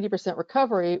there's a 90%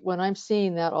 recovery when I'm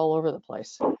seeing that all over the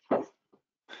place?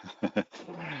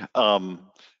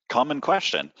 Common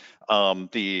question.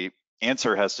 The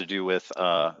answer has to do with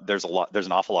there's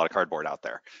an awful lot of cardboard out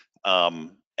there,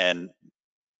 and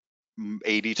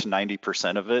 80 to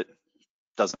 90% of it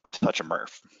doesn't touch a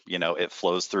MRF. It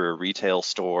flows through a retail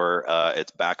store,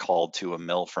 it's backhauled to a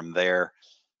mill from there.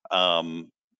 That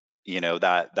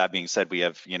being said, we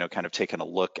have, kind of taken a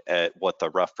look at what the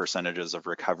rough percentages of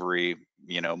recovery,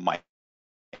 might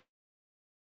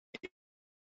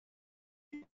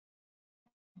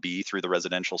be through the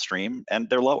residential stream, and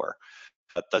they're lower.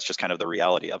 But that's just kind of the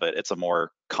reality of it. It's a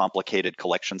more complicated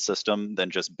collection system than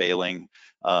just baling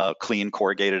clean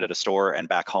corrugated at a store and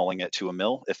backhauling it to a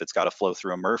mill. If it's got to flow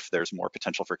through a MRF, there's more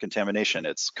potential for contamination.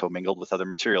 It's commingled with other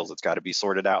materials. It's got to be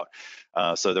sorted out.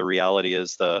 So the reality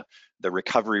is the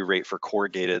recovery rate for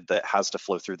corrugated that has to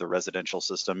flow through the residential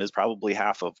system is probably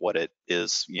half of what it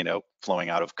is, flowing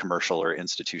out of commercial or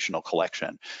institutional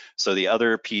collection. So the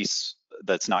other piece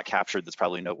that's not captured that's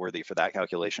probably noteworthy for that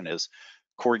calculation is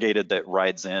corrugated that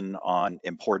rides in on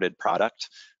imported product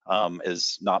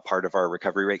is not part of our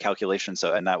recovery rate calculation.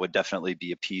 So, and that would definitely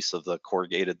be a piece of the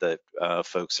corrugated that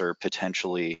folks are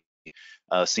potentially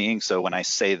seeing. So when I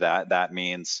say that, that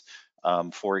means,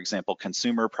 for example,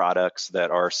 consumer products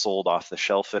that are sold off the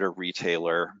shelf at a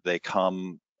retailer, they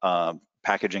come,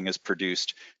 packaging is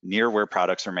produced near where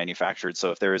products are manufactured.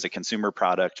 So if there is a consumer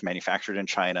product manufactured in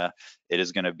China, it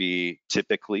is going to be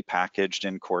typically packaged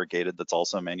in corrugated that's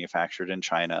also manufactured in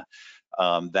China.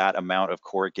 That amount of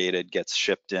corrugated gets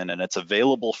shipped in and it's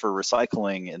available for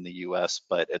recycling in the US,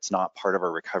 but it's not part of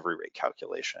our recovery rate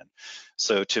calculation.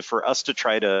 So for us to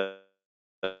try to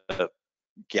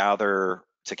gather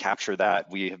to capture that,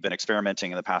 we have been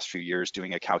experimenting in the past few years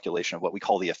doing a calculation of what we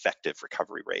call the effective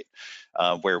recovery rate,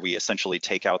 where we essentially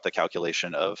take out the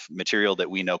calculation of material that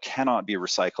we know cannot be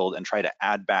recycled and try to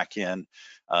add back in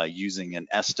using an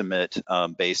estimate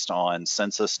based on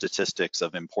census statistics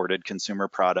of imported consumer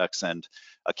products and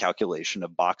a calculation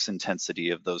of box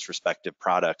intensity of those respective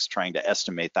products, trying to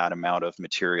estimate that amount of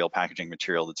material, packaging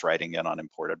material that's writing in on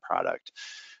imported product.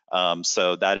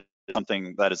 So that is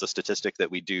something, that is a statistic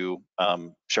that we do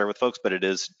share with folks, but it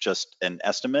is just an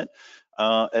estimate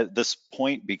at this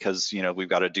point, because we've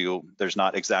got to do, there's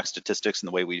not exact statistics in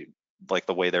the way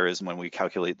the way there is when we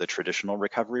calculate the traditional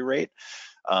recovery rate.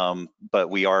 But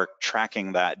we are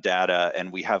tracking that data,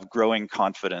 and we have growing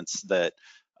confidence that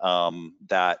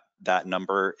that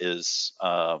number is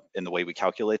in the way we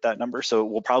calculate that number. So it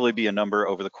will probably be a number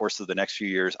over the course of the next few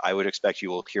years. I would expect you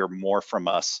will hear more from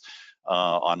us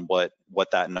on what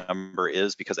that number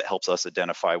is, because it helps us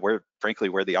identify frankly,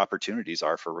 where the opportunities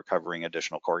are for recovering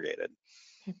additional corrugated.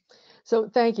 Okay. So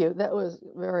thank you. That was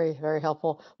very, very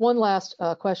helpful. One last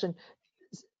question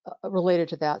related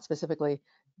to that specifically.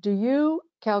 Do you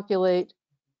calculate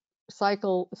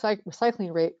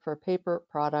recycling rate for paper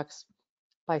products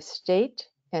by state?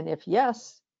 And if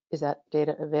yes, is that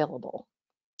data available?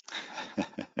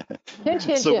 Hint,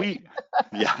 hint, So hint.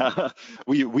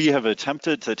 we have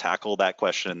attempted to tackle that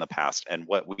question in the past, and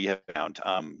what we have found,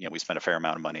 we spent a fair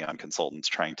amount of money on consultants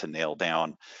trying to nail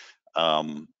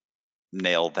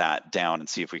that down and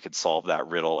see if we could solve that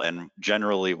riddle. And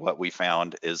generally what we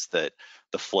found is that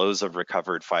the flows of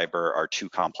recovered fiber are too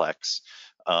complex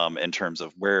in terms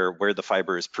of where the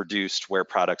fiber is produced, where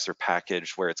products are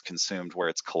packaged, where it's consumed, where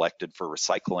it's collected for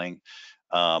recycling.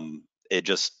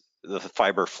 The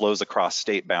fiber flows across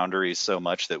state boundaries so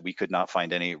much that we could not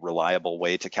find any reliable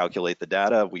way to calculate the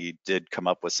data. We did come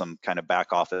up with some kind of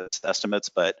back office estimates,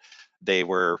 but they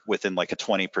were within like a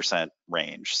 20%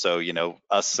 range. So,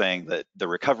 us saying that the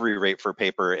recovery rate for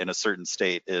paper in a certain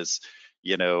state is,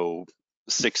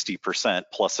 60%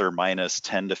 plus or minus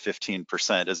 10 to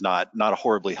 15% is not a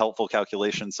horribly helpful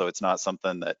calculation. So it's not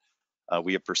something that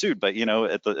we have pursued. But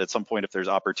at some point, if there's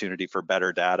opportunity for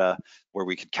better data where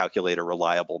we could calculate a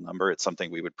reliable number, it's something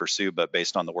we would pursue. But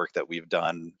based on the work that we've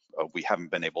done, we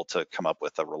haven't been able to come up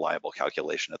with a reliable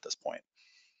calculation at this point.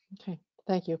 Okay,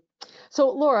 thank you. So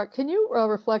Laura, can you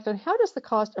reflect on how does the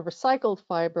cost of recycled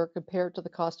fiber compare to the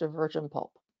cost of virgin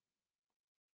pulp?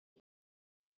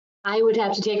 I would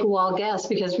have to take a wild guess,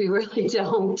 because we really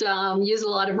don't use a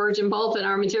lot of virgin pulp in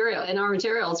our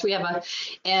materials.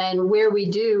 And where we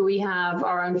do, we have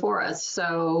our own forests,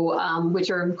 so which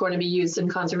are going to be used in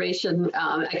conservation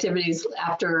activities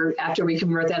after we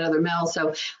convert that other mill.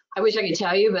 So I wish I could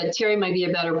tell you, but Terry might be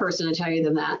a better person to tell you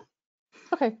than that.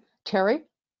 Okay, Terry.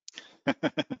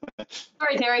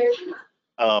 Sorry, Terry.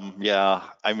 Yeah,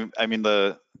 I mean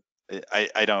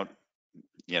I don't.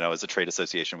 As a trade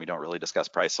association, we don't really discuss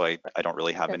price, so I don't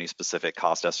really have any specific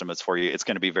cost estimates for you. It's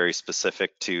going to be very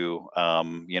specific to,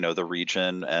 the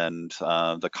region and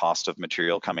the cost of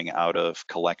material coming out of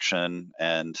collection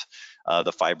and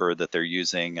the fiber that they're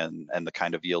using and the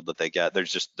kind of yield that they get.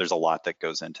 There's a lot that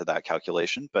goes into that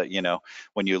calculation. But,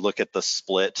 when you look at the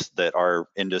split that our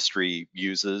industry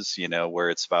uses, where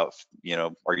it's about,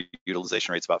 our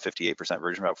utilization rate's about 58%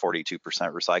 virgin, about 42%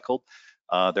 recycled.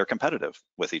 They're competitive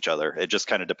with each other. It just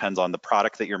kind of depends on the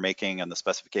product that you're making, and the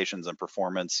specifications and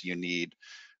performance you need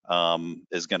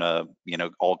is going to,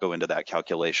 all go into that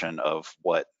calculation of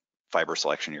what fiber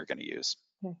selection you're going to use.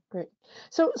 Okay, great.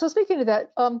 So speaking of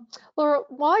that, Laura,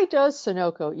 why does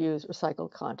Sonoco use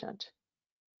recycled content?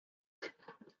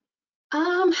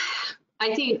 I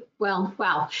think,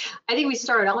 I think we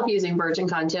started off using virgin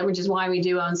content, which is why we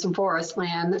do own some forest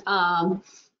land.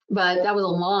 But that was a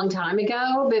long time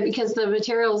ago, but because the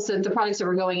materials and the products that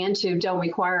we're going into don't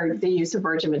require the use of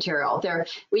virgin material.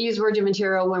 We use virgin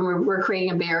material when we're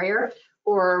creating a barrier,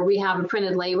 or we have a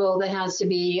printed label that has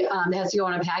to go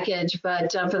on a package.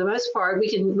 But for the most part, we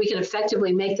can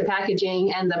effectively make the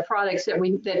packaging and the products that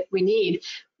we need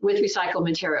with recycled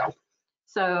material.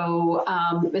 So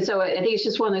I think it's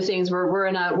just one of those things where we're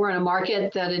in a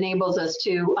market that enables us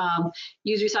to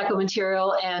use recycled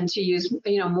material and to use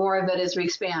more of it as we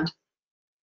expand.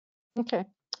 Okay,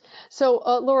 so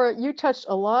Laura, you touched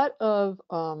a lot of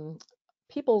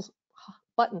people's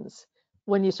buttons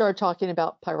when you started talking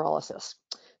about pyrolysis.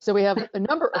 So we have a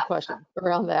number of questions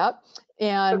around that,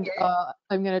 and Okay.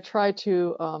 I'm going to try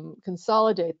to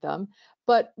consolidate them.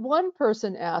 But one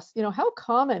person asked, how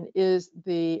common is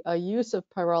the use of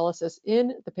pyrolysis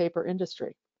in the paper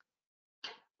industry?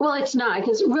 Well, it's not,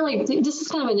 because really, this is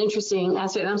kind of an interesting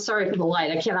aspect. I'm sorry for the light.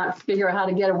 I cannot figure out how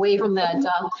to get away from that,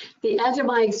 the edge of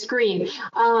my screen.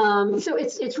 So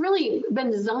it's really been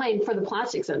designed for the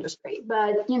plastics industry.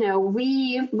 But, you know,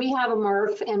 we have a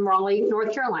MRF in Raleigh,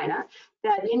 North Carolina,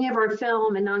 that any of our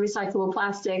film and non-recyclable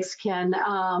plastics can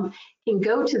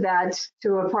go to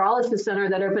a pyrolysis center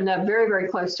that opened up very, very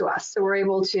close to us. So we're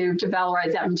able to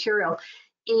valorize that material.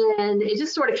 And it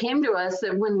just sort of came to us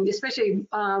that especially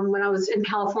when I was in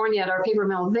California at our paper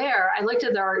mill there, I looked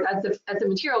at the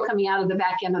material coming out of the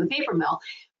back end of the paper mill,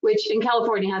 which in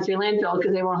California has to be landfilled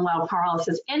because they won't allow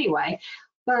pyrolysis anyway.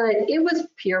 But it was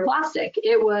pure plastic.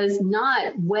 It was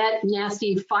not wet,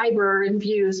 nasty,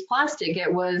 fiber-infused plastic.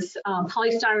 It was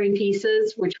polystyrene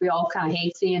pieces, which we all kind of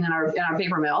hate seeing in our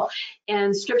paper mill,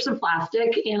 and strips of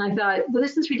plastic. And I thought, well,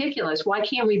 this is ridiculous. Why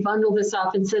can't we bundle this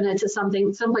up and send it to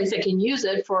someplace that can use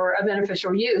it for a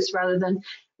beneficial use rather than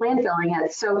landfilling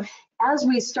it? So as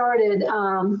we started,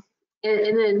 and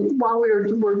then while we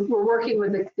were working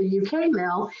with the UK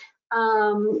mill,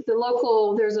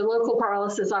 there's a local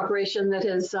pyrolysis operation that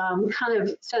has kind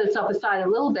of set itself aside a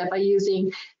little bit by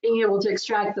being able to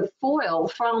extract the foil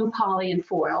from poly and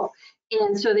foil.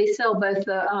 And so they sell both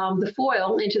the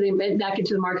foil back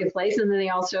into the marketplace, and then they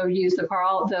also use the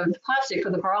plastic for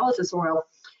the pyrolysis oil.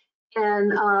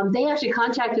 And they actually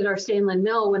contacted our Stanlin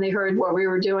mill when they heard what we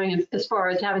were doing as far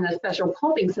as having a special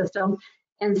pulping system,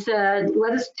 and said,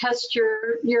 let us test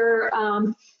your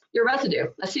residue.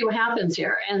 Let's see what happens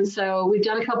here. And so we've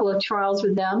done a couple of trials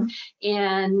with them,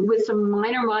 and with some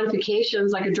minor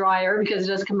modifications like a dryer, because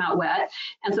it does come out wet,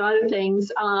 and some other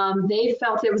things, they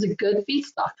felt it was a good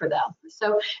feedstock for them.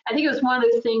 So I think it was one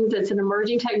of those things that's an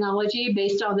emerging technology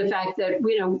based on the fact that,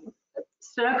 you know,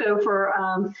 Sunoco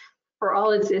for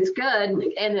all its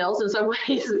good and ills in some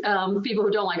ways, people who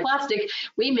don't like plastic,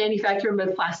 we manufacture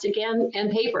both plastic and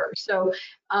paper. So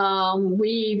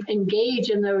we engage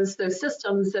in those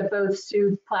systems that both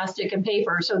soothe plastic and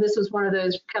paper. So this was one of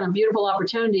those kind of beautiful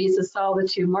opportunities to saw the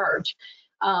two merge.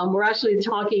 We're actually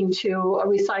talking to a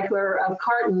recycler of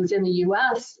cartons in the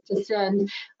US to send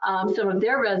some of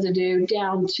their residue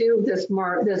down to this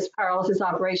pyrolysis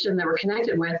operation that we're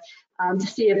connected with, to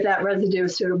see if that residue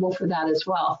is suitable for that as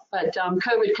well. But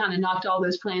COVID kind of knocked all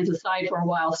those plans aside for a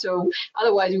while. So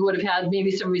otherwise we would have had maybe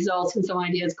some results and some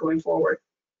ideas going forward.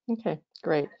 Okay,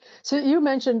 great. So you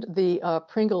mentioned the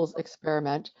Pringles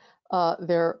experiment.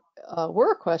 There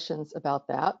were questions about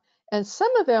that. And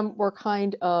some of them were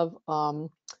kind of,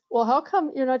 well, how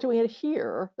come you're not doing it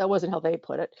here? That wasn't how they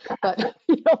put it. But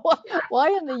you know, why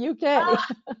in the UK?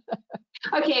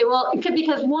 Okay, well,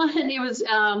 because one,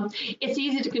 it's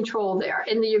easy to control there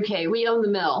in the UK. We own the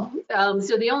mill.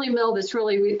 So the only mill that's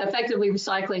really effectively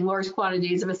recycling large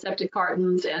quantities of aseptic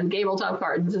cartons and gable top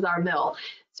cartons is our mill.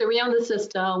 So we own the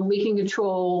system. We can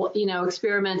control, you know,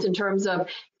 experiments in terms of,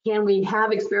 can we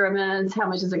have experiments? How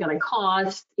much is it going to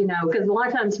cost? You know, because a lot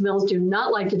of times mills do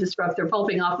not like to disrupt their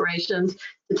pulping operations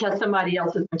to test somebody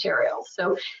else's materials.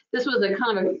 So this was a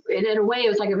kind of, in a way, it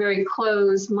was like a very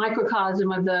closed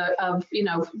microcosm of you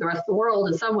know, the rest of the world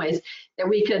in some ways, that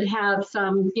we could have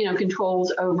some, you know,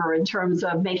 controls over in terms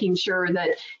of making sure that,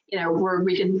 you know,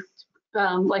 we can.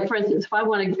 Like for instance, if I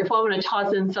want to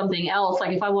toss in something else,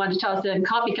 like if I wanted to toss in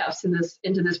coffee cups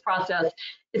into this process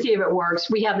to see if it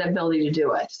works, we have the ability to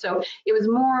do it. So it was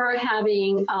more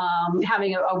having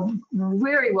a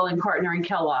very willing partner in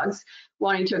Kellogg's,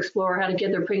 wanting to explore how to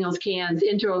get their Pringles cans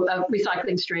into a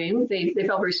recycling stream. They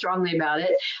felt very strongly about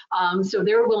it. So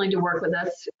they were willing to work with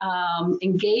us,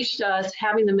 engaged us,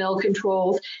 having the mill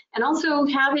controls, and also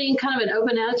having kind of an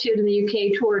open attitude in the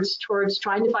UK towards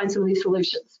trying to find some of these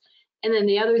solutions. And then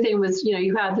the other thing was, you know,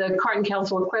 you had the Carton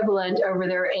Council equivalent over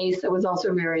there, ACE, that was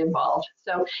also very involved.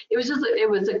 So it was just, it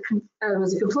was a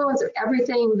confluence of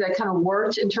everything that kind of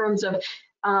worked in terms of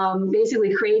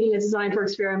basically creating a design for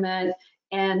experiment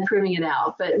and proving it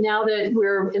out. But now that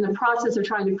we're in the process of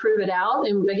trying to prove it out,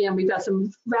 and again, we've got some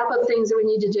wrap-up things that we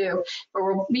need to do, but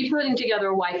we'll be putting together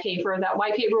a white paper. That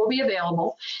white paper will be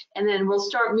available, and then we'll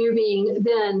start moving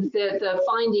then the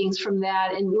findings from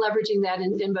that and leveraging that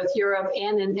in both Europe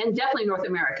and definitely North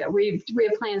America. We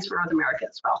have plans for North America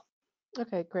as well.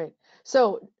 Okay, great.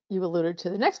 So you alluded to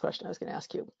the next question I was going to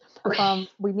ask you. Okay.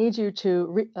 We need you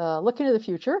to look into the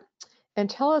future and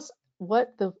tell us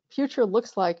what the future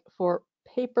looks like for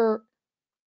paper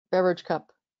beverage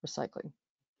cup recycling.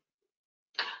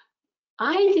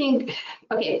 I think,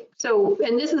 okay, so,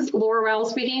 and this is Laura Rowell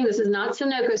speaking, this is not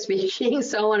Sunoco speaking,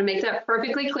 so I want to make that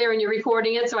perfectly clear, and you're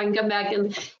recording it so I can come back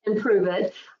and prove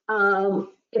it.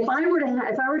 If I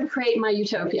were to create my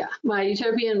utopian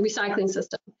recycling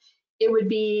system, it would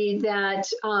be that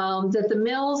that the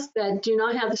mills that do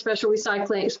not have the special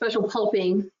recycling, special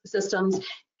pulping systems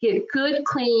get good,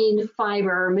 clean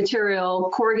fiber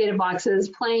material, corrugated boxes,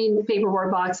 plain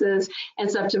paperboard boxes, and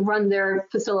stuff to run their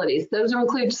facilities. Those will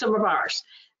include some of ours.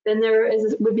 Then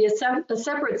would be a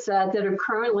separate set that are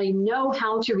currently know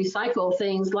how to recycle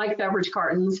things like beverage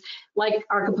cartons, like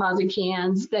our composite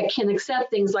cans, that can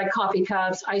accept things like coffee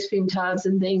cups, ice cream tubs,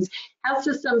 and things. Have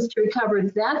systems to recover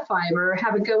that fiber,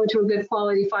 have it go into a good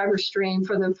quality fiber stream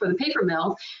for the paper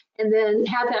mill, and then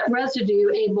have that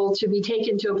residue able to be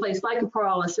taken to a place like a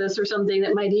pyrolysis or something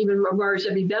that might even emerge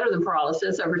to be better than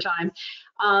pyrolysis over time.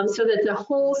 So that the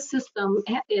whole system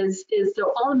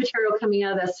so all the material coming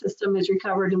out of that system is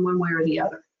recovered in one way or the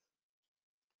other.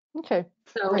 Okay,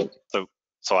 so, great.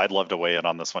 So I'd love to weigh in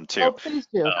on this one too. Oh, please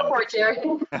do. Go for it, Jerry.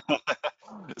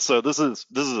 So this is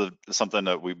something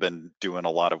that we've been doing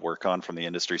a lot of work on from the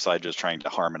industry side, just trying to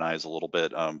harmonize a little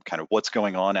bit, kind of what's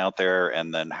going on out there,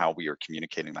 and then how we are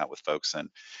communicating that with folks. And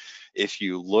if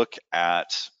you look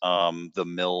at the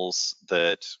mills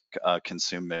that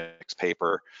consume mixed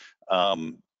paper,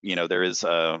 there is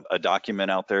a document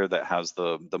out there that has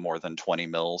the more than 20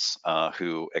 mills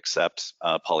who accept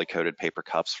poly-coated paper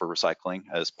cups for recycling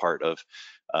as part of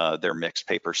their mixed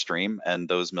paper stream, and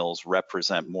those mills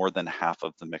represent more than half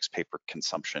of the mixed paper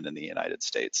consumption in the United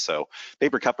States. So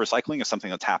paper cup recycling is something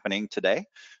that's happening today.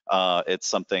 It's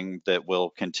something that will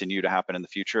continue to happen in the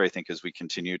future, I think, as we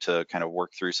continue to kind of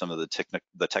work through some of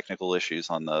the technical issues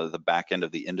on the back end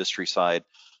of the industry side.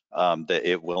 That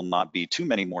it will not be too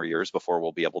many more years before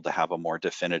we'll be able to have a more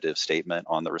definitive statement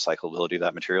on the recyclability of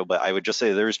that material. But I would just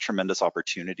say there's tremendous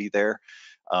opportunity there.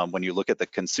 When you look at the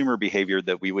consumer behavior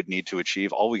that we would need to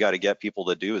achieve, all we got to get people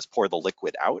to do is pour the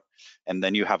liquid out, and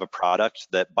then you have a product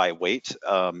that by weight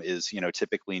is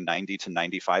typically 90 to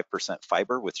 95%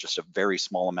 fiber with just a very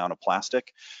small amount of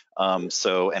plastic. And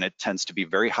it tends to be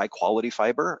very high quality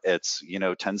fiber. It's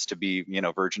tends to be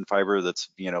virgin fiber that's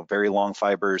very long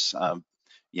fibers.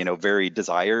 Very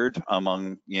desired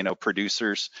among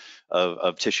producers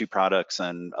of tissue products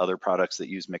and other products that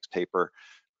use mixed paper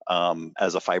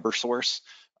as a fiber source.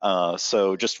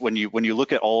 So just when you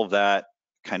look at all of that,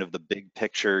 kind of the big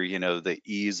picture, the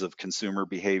ease of consumer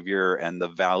behavior and the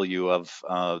value of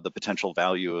the potential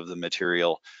value of the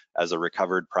material as a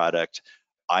recovered product,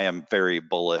 I am very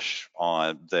bullish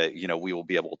on that. We will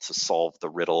be able to solve the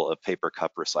riddle of paper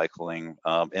cup recycling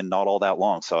in not all that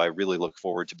long. So I really look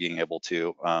forward to being able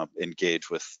to engage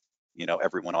with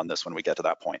everyone on this when we get to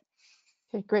that point.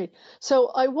 Okay, great. So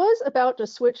I was about to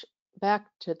switch back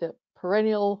to the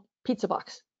perennial pizza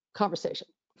box conversation.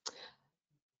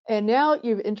 And now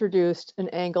you've introduced an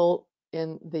angle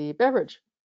in the beverage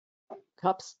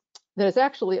cups that is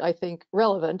actually, I think,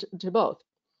 relevant to both.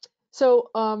 So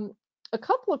a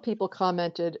couple of people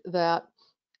commented that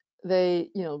they,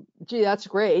 gee, that's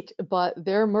great, but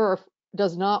their MRF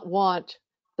does not want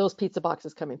those pizza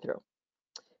boxes coming through.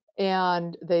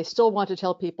 And they still want to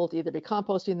tell people to either be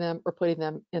composting them or putting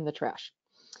them in the trash.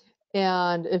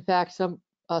 And in fact,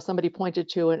 somebody pointed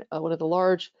to one of the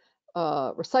large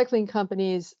recycling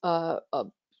companies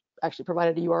actually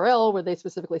provided a URL where they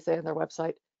specifically say on their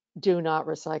website, do not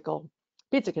recycle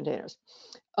pizza containers.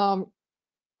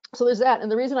 So there's that. And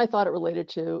the reason I thought it related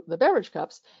to the beverage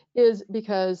cups is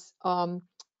because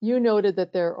you noted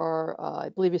that there are, I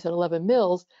believe you said 11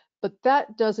 mills, but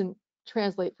that doesn't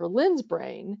translate for Lynn's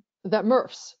brain that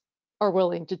MRFs are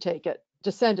willing to take it,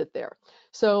 to send it there.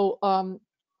 So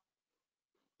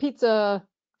pizza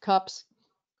cups,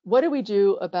 what do we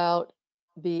do about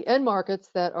the end markets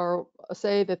that are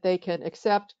say that they can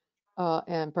accept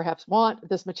and perhaps want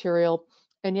this material,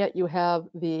 and yet you have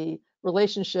the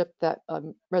relationship that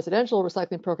residential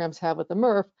recycling programs have with the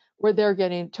MRF, where they're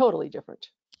getting totally different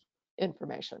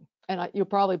information? And you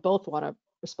probably both want to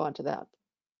respond to that.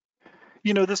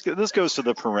 This goes to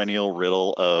the perennial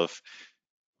riddle of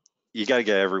you got to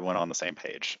get everyone on the same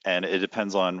page, and it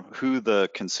depends on who the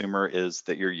consumer is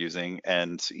that you're using.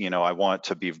 And I want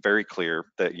to be very clear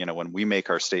that when we make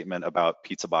our statement about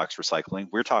pizza box recycling,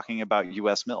 we're talking about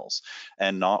U.S. mills,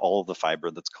 and not all of the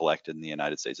fiber that's collected in the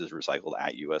United States is recycled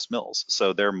at U.S. mills.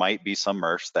 So there might be some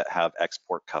MRFs that have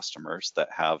export customers that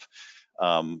have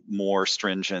more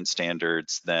stringent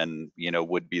standards than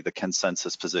would be the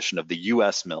consensus position of the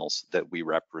U.S. mills that we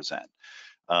represent.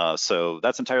 So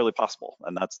that's entirely possible,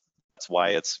 and that's why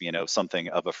it's something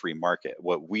of a free market.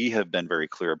 What we have been very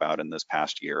clear about in this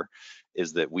past year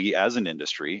is that we as an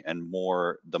industry, and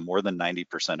the more than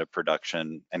 90% of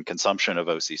production and consumption of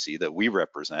OCC that we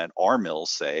represent, our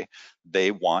mills say they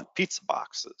want pizza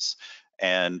boxes.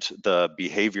 and the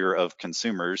behavior of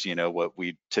consumers, what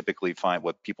we typically find,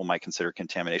 what people might consider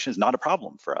contamination, is not a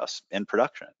problem for us in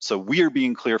production. So we are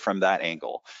being clear from that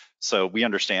angle. So we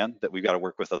understand that we've got to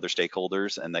work with other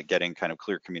stakeholders, and that getting kind of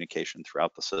clear communication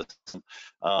throughout the system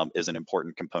is an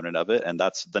important component of it. And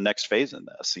that's the next phase in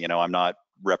this. I'm not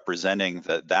representing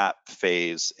that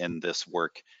phase in this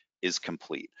work is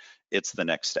complete. It's the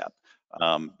next step.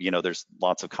 There's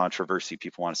lots of controversy.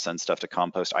 People want to send stuff to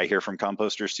compost. I hear from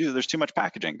composters too, there's too much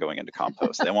packaging going into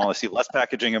compost. They want to see less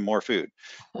packaging and more food.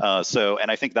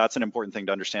 And I think that's an important thing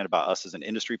to understand about us as an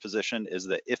industry position, is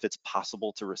that if it's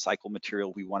possible to recycle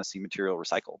material, we want to see material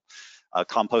recycled.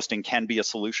 Composting can be a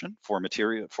solution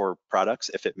for products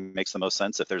if it makes the most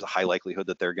sense, if there's a high likelihood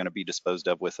that they're going to be disposed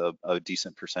of with a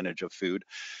decent percentage of food.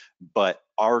 But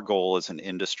our goal as an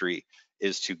industry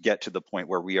is to get to the point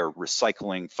where we are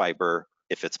recycling fiber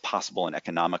if it's possible and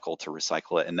economical to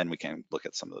recycle it, and then we can look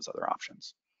at some of those other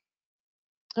options.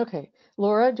 Okay,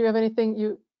 Laura, do you have anything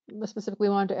you specifically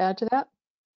wanted to add to that?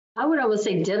 I would almost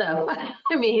say ditto.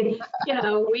 I mean,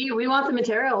 we want the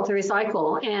material to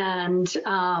recycle, and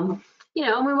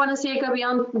we want to see it go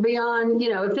beyond.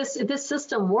 If this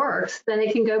system works, then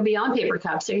it can go beyond paper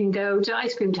cups. It can go to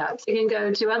ice cream tubs. It can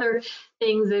go to other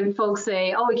things that folks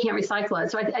say, oh, we can't recycle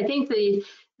it. So I think the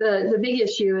big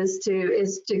issue is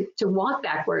to walk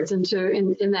backwards in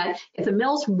that if the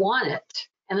mills want it,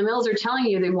 and the mills are telling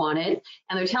you they want it,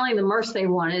 and they're telling the MRFs they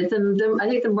want it, then I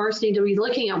think the MRFs need to be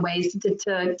looking at ways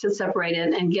to separate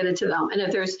it and get it to them. And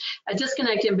if there's a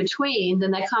disconnect in between,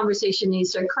 then that conversation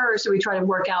needs to occur. So we try to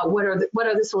work out what are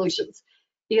the solutions.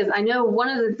 Because I know one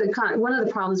of the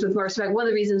problems with MRFs, in fact, one of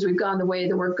the reasons we've gone the way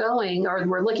that we're going, or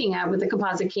we're looking at with the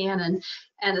composite can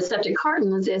and the septic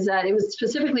cartons, is that it was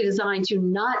specifically designed to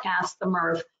not ask the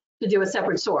MRF to do a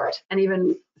separate sort, and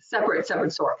even separate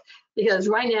sort. Because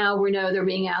right now we know they're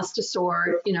being asked to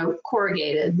sort,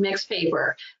 corrugated, mixed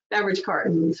paper, beverage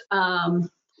cartons,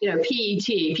 PET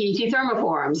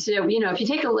thermoforms. If you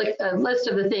take a list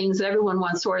of the things that everyone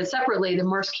wants sorted separately, the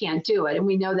MRFs can't do it, and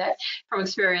we know that from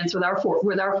experience with our four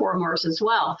MRFs as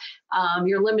well.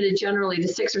 You're limited generally to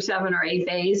 6 or 7 or 8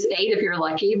 bays, 8 if you're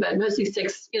lucky, but mostly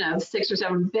 6 or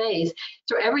 7 bays.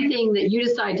 So everything that you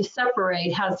decide to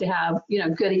separate has to have,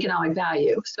 good economic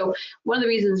value. So one of the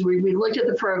reasons we looked at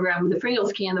the program with the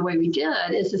Pringles can the way we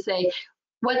did is to say,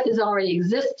 what is already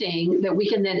existing that we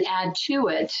can then add to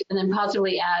it, and then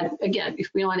possibly add, again, if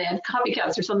we want to add coffee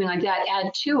cups or something like that,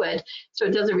 add to it so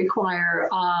it doesn't require,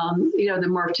 the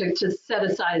MRF to set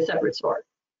aside a separate sort.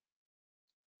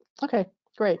 Okay,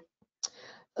 great.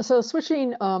 So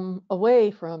switching away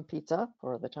from pizza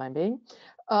for the time being,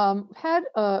 had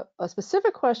a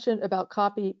specific question about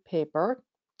copy paper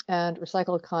and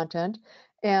recycled content,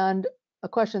 and a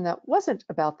question that wasn't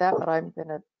about that, but I'm going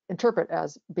to interpret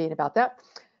as being about that.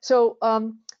 So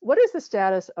what is the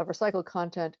status of recycled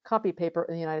content copy paper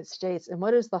in the United States, and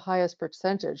what is the highest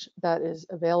percentage that is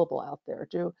available out there?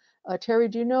 Terry,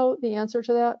 do you know the answer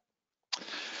to that?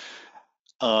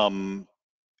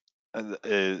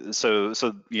 It's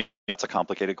a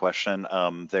complicated question.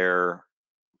 I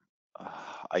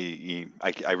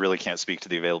really can't speak to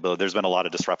the availability. There's been a lot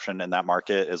of disruption in that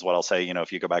market, is what I'll say.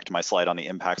 If you go back to my slide on the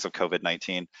impacts of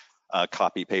COVID-19,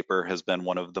 copy paper has been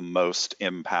one of the most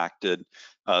impacted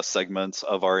segments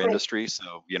of our industry.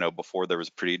 So, before there was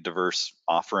a pretty diverse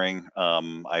offering.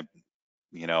 I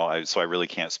really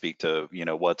can't speak to,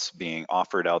 what's being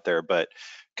offered out there, but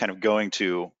kind of going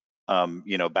to,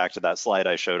 back to that slide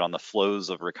I showed on the flows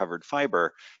of recovered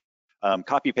fiber.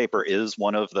 Copy paper is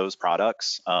one of those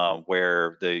products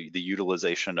where the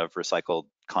utilization of recycled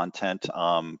content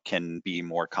can be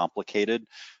more complicated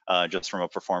just from a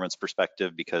performance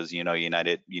perspective, because you need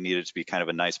it to be kind of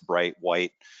a nice bright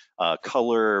white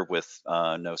color with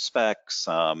no specks.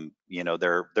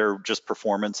 There are just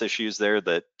performance issues there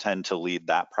that tend to lead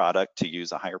that product to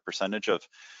use a higher percentage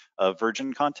of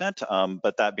virgin content.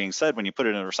 But that being said, when you put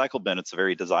it in a recycle bin, it's a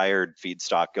very desired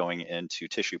feedstock going into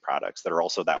tissue products that are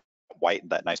also that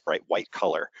nice bright white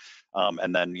color.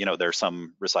 And then, there's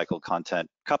some recycled content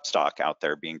cup stock out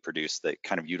there being produced that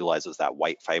kind of utilizes that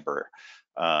white fiber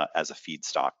as a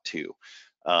feedstock too.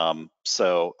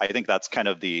 So I think that's kind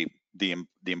of the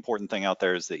important thing out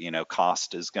there, is that,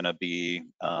 cost is going to be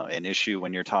an issue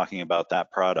when you're talking about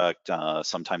that product.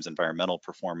 Sometimes environmental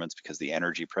performance, because the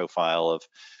energy profile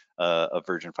of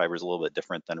virgin fiber is a little bit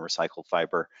different than recycled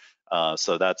fiber.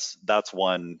 So that's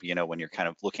one, when you're kind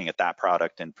of looking at that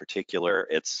product in particular,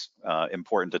 it's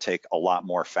important to take a lot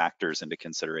more factors into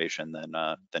consideration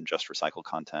than just recycled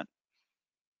content.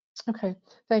 Okay,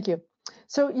 thank you.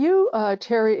 So you,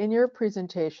 Terry, in your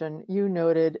presentation, you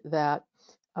noted that,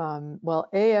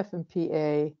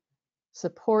 AF&PA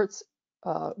supports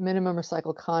minimum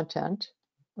recycled content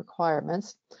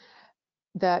requirements,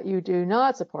 that you do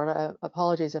not support,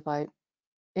 apologies if I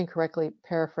incorrectly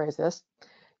paraphrase this,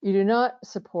 you do not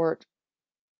support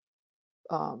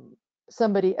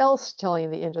somebody else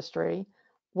telling the industry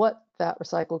what that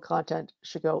recycled content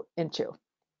should go into.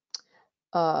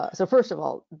 So first of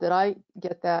all, did I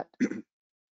get that?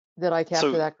 Did I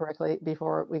capture that correctly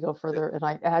before we go further and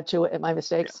I add to it my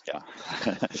mistakes? Yeah.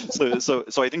 So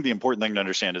I think the important thing to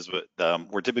understand is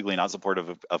we're typically not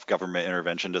supportive of government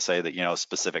intervention to say that, a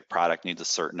specific product needs a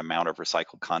certain amount of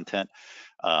recycled content.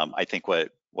 I think what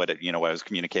I was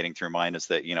communicating through mine is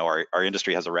that, our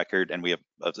industry has a record and we have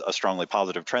a strongly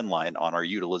positive trend line on our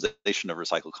utilization of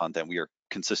recycled content. We are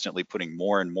consistently putting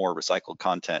more and more recycled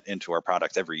content into our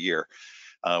products every year,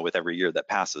 with every year that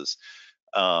passes.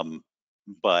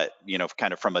 But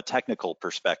kind of from a technical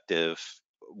perspective,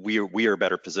 we are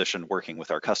better positioned working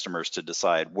with our customers to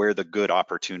decide where the good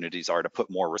opportunities are to put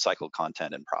more recycled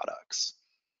content in products.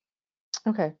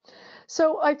 Okay,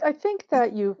 so I think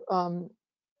that you've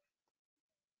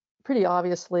pretty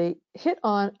obviously hit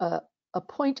on a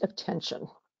point of tension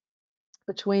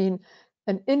between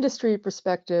an industry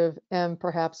perspective and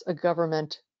perhaps a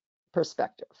government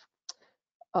perspective.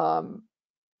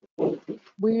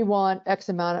 We want X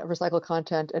amount of recycled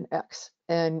content and X,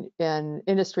 and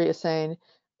industry is saying,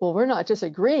 well, we're not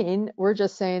disagreeing, we're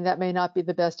just saying that may not be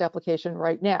the best application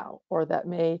right now, or that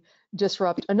may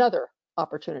disrupt another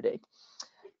opportunity.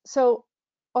 So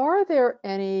are there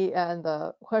any, and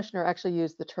the questioner actually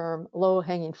used the term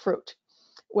low-hanging fruit,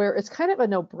 where it's kind of a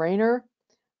no-brainer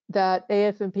that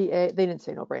AF&PA, they didn't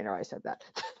say no-brainer, I said that,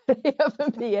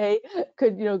 AF&PA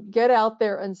could, get out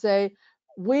there and say,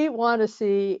 we want to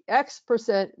see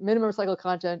X% minimum recycled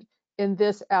content in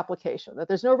this application, that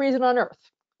there's no reason on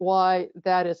earth why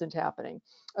that isn't happening.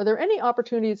 Are there any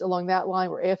opportunities along that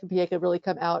line where AF&PA could really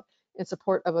come out in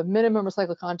support of a minimum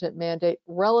recycled content mandate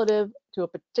relative to a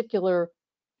particular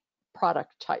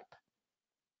product type?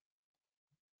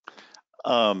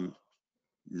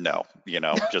 No,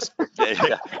 just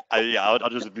I'll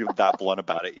just be that blunt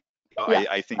about it. Yeah.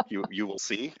 I think you will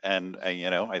see, and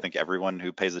I think everyone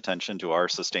who pays attention to our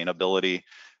sustainability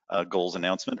goals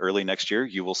announcement early next year,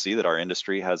 you will see that our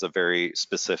industry has a very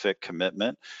specific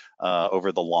commitment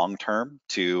over the long term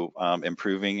to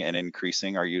improving and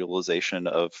increasing our utilization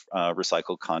of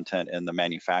recycled content in the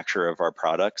manufacture of our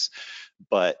products.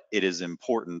 But it is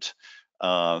important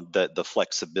that the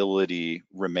flexibility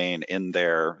remain in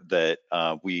there, that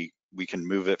we can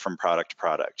move it from product to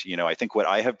product. I think what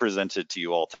I have presented to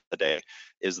you all today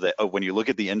is that when you look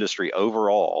at the industry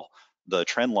overall, the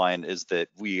trend line is that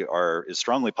is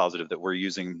strongly positive that we're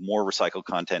using more recycled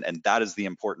content, and that is the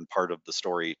important part of the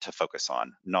story to focus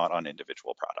on, not on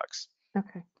individual products.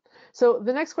 Okay. So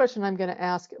the next question I'm going to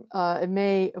ask, it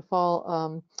may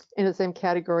fall in the same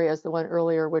category as the one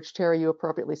earlier, which Terry, you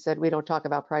appropriately said, we don't talk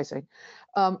about pricing,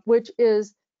 which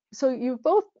is, so you've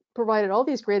both provided all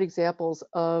these great examples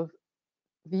of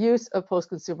the use of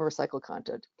post-consumer recycled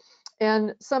content,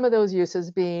 and some of those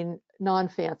uses being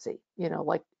non-fancy,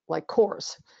 like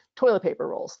cores, toilet paper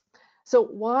rolls. So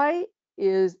why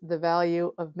is the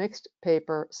value of mixed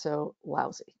paper so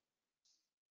lousy?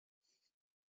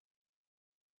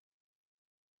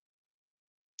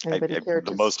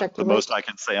 The most I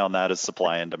can say on that is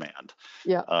supply and demand.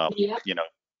 Yeah.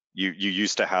 You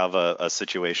used to have a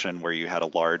situation where you had a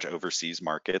large overseas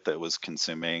market that was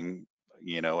consuming,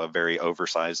 a very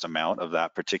oversized amount of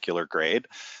that particular grade.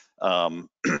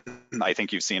 I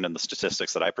think you've seen in the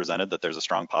statistics that I presented that there's a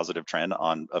strong positive trend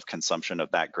of consumption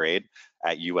of that grade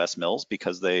at U.S. mills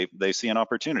because they see an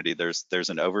opportunity. There's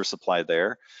an oversupply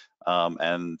there,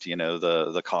 and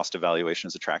the cost evaluation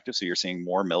is attractive. So you're seeing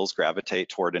more mills gravitate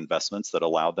toward investments that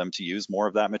allow them to use more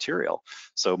of that material.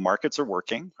 So markets are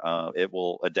working. It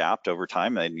will adapt over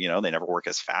time, and they never work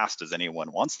as fast as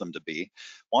anyone wants them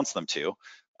to.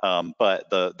 But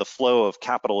the flow of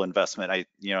capital investment, I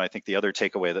think the other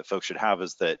takeaway that folks should have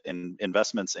is that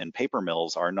investments in paper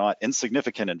mills are not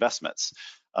insignificant investments.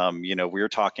 We're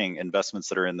talking investments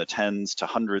that are in the tens to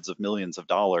hundreds of millions of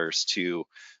dollars to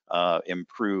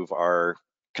improve our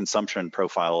consumption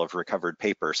profile of recovered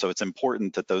paper. So it's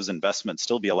important that those investments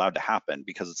still be allowed to happen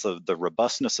because it's the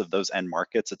robustness of those end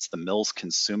markets. It's the mills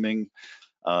consuming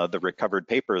the recovered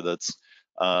paper that's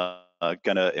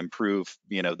going to improve,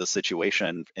 the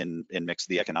situation in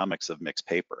the economics of mixed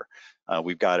paper.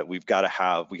 We've got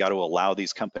to allow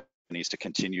these companies to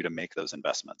continue to make those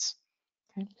investments.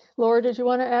 Okay. Laura, did you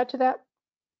want to add to that?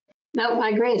 No, I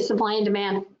agree. Supply and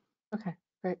demand. Okay,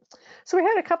 great. So we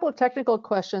had a couple of technical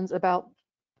questions about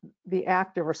the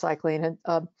act of recycling.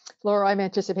 And Laura, I'm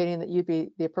anticipating that you'd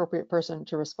be the appropriate person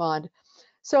to respond.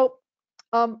 So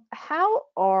how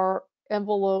are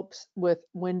envelopes with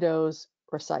windows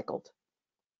recycled?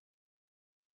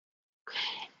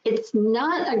 It's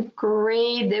not a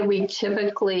grade that we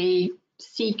typically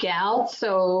seek out.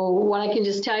 So what I can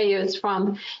just tell you is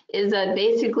that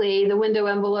basically the window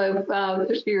envelope,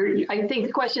 I think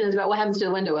the question is about what happens to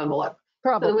the window envelope.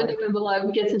 Probably. So the window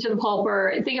envelope gets into the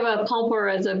pulper. Think about a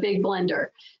pulper as a big blender.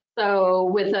 So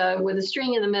with a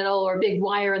string in the middle or a big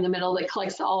wire in the middle that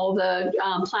collects all the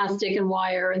plastic and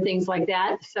wire and things like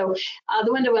that. So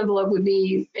the window envelope would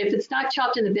be, if it's not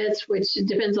chopped into bits, which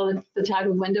depends on the type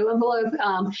of window envelope,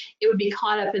 it would be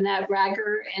caught up in that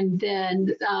ragger. And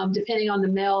then depending on the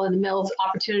mill and the mill's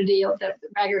opportunity, the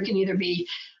ragger can either be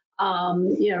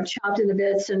chopped into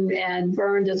bits and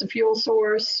burned as a fuel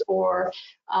source, or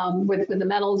with the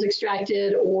metals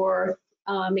extracted, or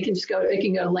it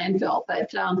can go to landfill. But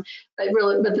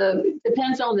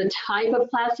depends on the type of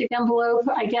plastic envelope,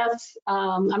 I guess.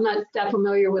 I'm not that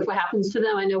familiar with what happens to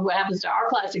them. I know what happens to our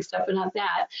plastic stuff, but not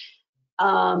that.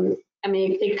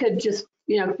 It could just,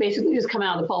 basically just come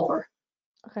out of the pulper.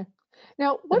 Okay.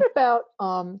 Now, what about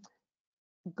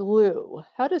glue?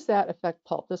 How does that affect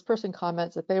pulp? This person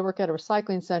comments that they work at a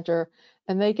recycling center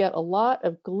and they get a lot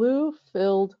of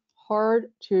glue-filled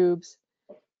hard tubes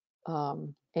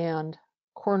and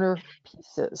corner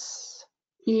pieces.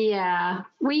 Yeah,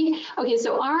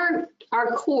 so our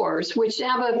cores, which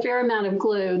have a fair amount of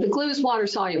glue, the glue is water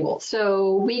soluble,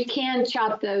 so we can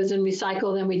chop those and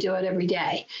recycle them. We do it every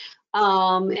day.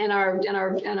 And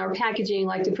our packaging,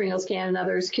 like the Pringles can and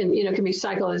others, can be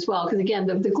recycled as well. Because again,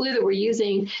 the glue that we're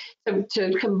using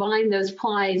to combine those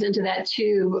plies into that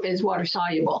tube is water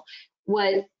soluble.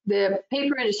 What the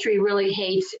paper industry really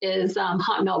hates is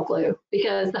hot melt glue,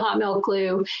 because the hot melt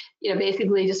glue,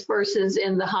 basically disperses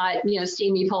in the hot,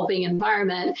 steamy pulping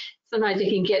environment. Sometimes it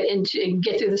can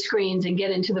get through the screens and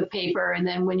get into the paper, and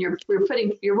then when you're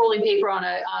rolling paper on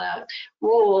a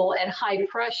roll at high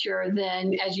pressure,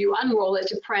 then as you unroll it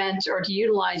to print or to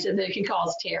utilize it, then it can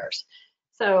cause tears.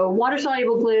 So water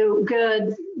soluble glue,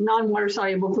 good. Non-water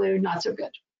soluble glue, not so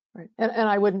good. Right, and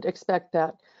I wouldn't expect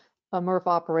that a MRF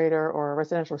operator or a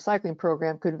residential recycling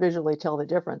program could visually tell the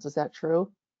difference. Is that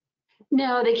true?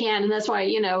 No, they can't, and that's why,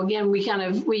 again, we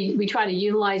try to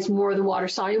utilize more of the water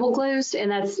soluble glues,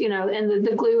 and that's, and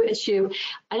the glue issue.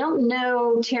 I don't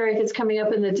know, Terry, if it's coming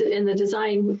up in the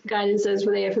design guidances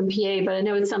with AFMPA, but I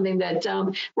know it's something that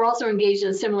we're also engaged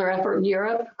in a similar effort in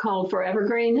Europe called for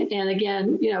Evergreen, and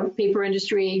again, paper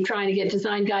industry trying to get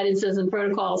design guidances and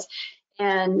protocols,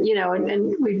 and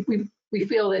we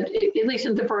feel that at least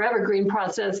in the Forever Green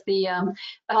process, the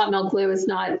hot melt glue is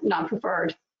not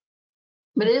preferred.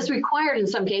 But it is required in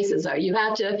some cases, though. You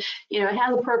have to, it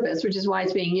has a purpose, which is why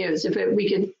it's being used. If we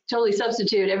could totally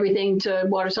substitute everything to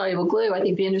water-soluble glue, I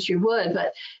think the industry would.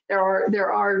 But there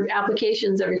are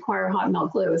applications that require hot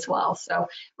melt glue as well. So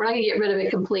we're not going to get rid of it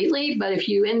completely. But if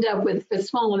you end up with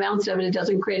small amounts of it, it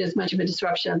doesn't create as much of a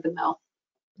disruption at the mill.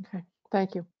 Okay,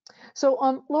 thank you.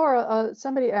 So, Laura,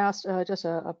 somebody asked just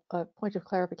a point of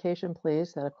clarification,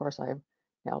 please. That, of course, I am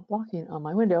now blocking on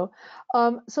my window.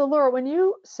 So, Laura, when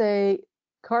you say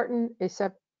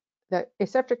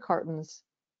aseptic cartons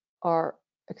are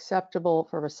acceptable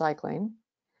for recycling,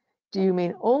 do you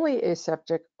mean only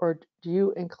aseptic, or do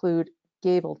you include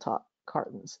gable top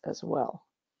cartons as well?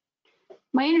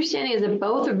 My understanding is that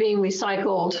both are being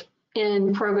recycled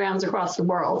in programs across the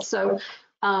world. So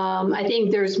I think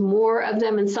there's more of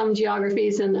them in some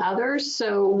geographies than others.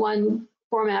 So one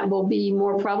format will be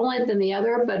more prevalent than the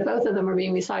other, but both of them are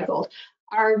being recycled.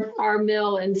 Our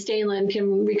mill in Stainland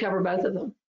can recover both of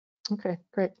them. Okay,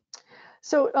 great.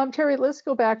 So, Terry, let's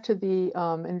go back to the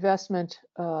investment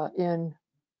in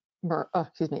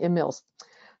mills.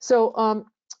 So,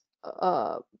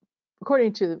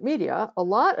 according to the media, a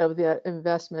lot of the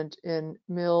investment in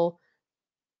mill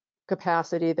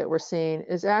capacity that we're seeing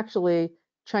is actually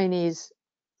Chinese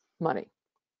money,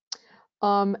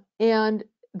 and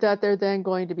that they're then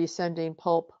going to be sending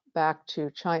pulp back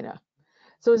to China.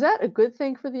 So, is that a good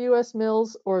thing for the U.S.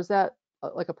 mills, or is that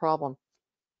like a problem?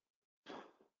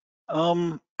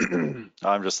 I'm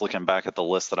just looking back at the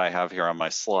list that I have here on my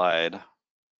slide,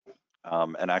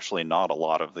 and actually not a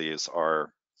lot of these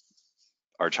are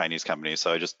Chinese companies.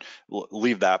 So I just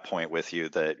leave that point with you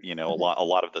that a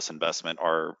lot of this investment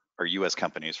are U.S.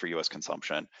 companies for U.S.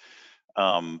 consumption.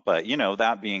 But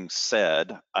that being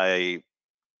said, the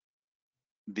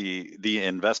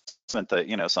investment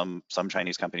that some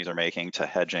Chinese companies are making to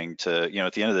hedging to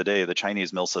at the end of the day, the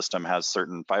Chinese mill system has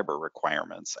certain fiber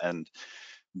requirements, and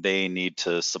they need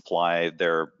to supply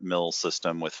their mill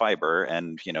system with fiber.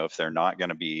 And, if they're not going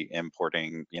to be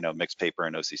importing, mixed paper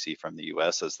and OCC from the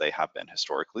US as they have been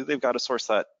historically, they've got to source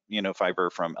that, fiber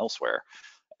from elsewhere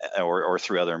or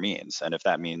through other means. And if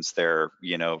that means they're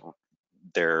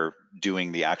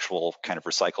doing the actual kind of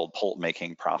recycled pulp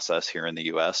making process here in the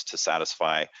US to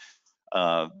satisfy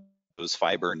those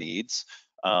fiber needs,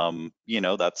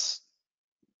 that's,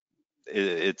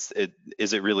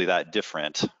 is it really that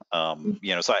different? So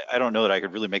I don't know that I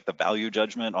could really make the value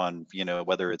judgment on,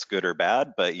 whether it's good or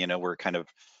bad, but, we're kind of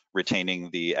retaining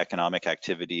the economic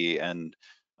activity and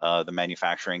the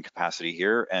manufacturing capacity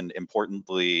here. And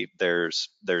importantly, there's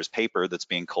paper that's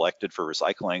being collected for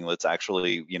recycling that's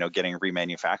actually, getting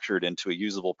remanufactured into a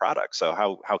usable product. So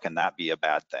how can that be a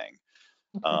bad thing?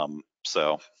 Okay.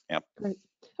 So, yeah. Great.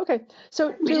 Okay.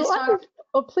 So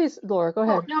Oh, please, Laura, go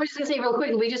ahead. no, I was just gonna say real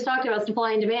quick, we just talked about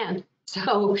supply and demand.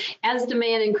 So as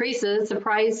demand increases, the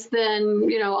price then,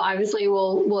 obviously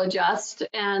will adjust.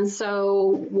 And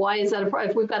so why is that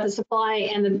if we've got the supply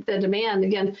and the demand,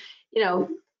 again,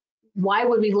 why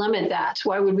would we limit that?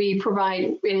 Why would we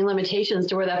provide any limitations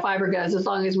to where that fiber goes, as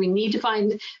long as we need to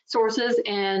find sources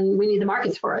and we need the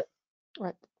markets for it?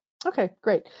 Right. Okay,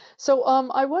 great. So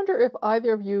I wonder if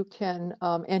either of you can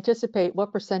anticipate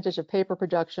what percentage of paper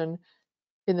production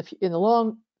in the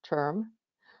long term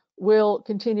will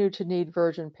continue to need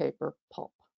virgin paper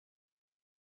pulp.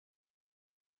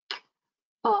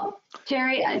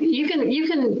 Terry, you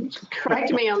can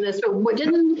correct me on this, but who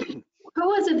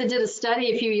was it that did a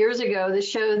study a few years ago that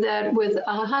showed that with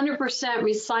 100%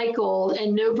 recycled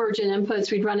and no virgin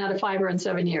inputs, we'd run out of fiber in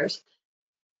 7 years?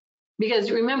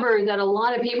 Because remember that a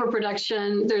lot of paper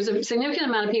production, there's a significant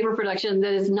amount of paper production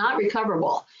that is not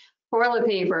recoverable. Toilet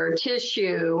paper,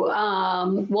 tissue,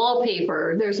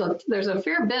 wallpaper. There's a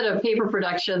fair bit of paper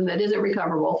production that isn't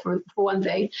recoverable for one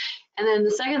thing. And then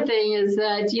the second thing is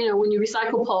that, when you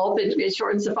recycle pulp, it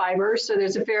shortens the fiber. So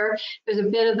there's a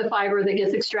bit of the fiber that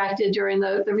gets extracted during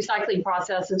the recycling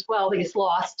process as well that gets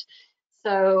lost.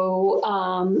 So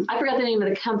I forgot the name of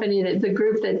the company, the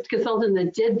group, that consultant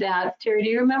that did that. Terry, do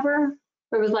you remember?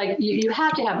 It was like, you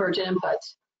have to have virgin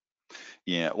inputs.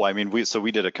 Yeah, well, I mean,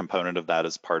 we did a component of that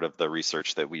as part of the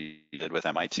research that we did with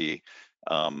MIT,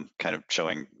 kind of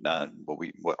showing what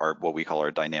we call our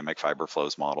dynamic fiber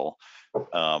flows model.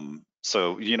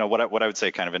 So, what I would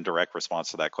say kind of in direct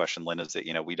response to that question, Lynn, is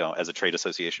that, we don't, as a trade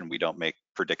association, we don't make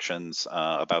predictions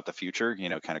about the future.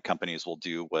 Kind of companies will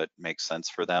do what makes sense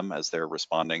for them as they're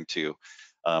responding to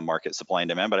market supply and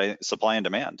demand. But supply and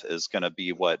demand is going to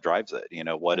be what drives it.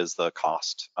 What is the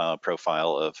cost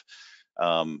profile of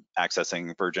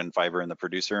accessing virgin fiber in the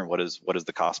producer, and what is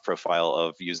the cost profile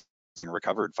of using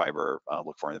recovered fiber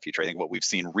look for in the future? I think what we've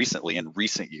seen recently in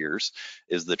recent years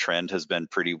is the trend has been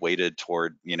pretty weighted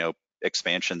toward,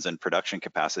 expansions in production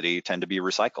capacity tend to be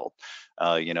recycled.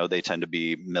 They tend to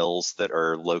be mills that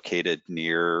are located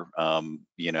near,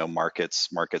 markets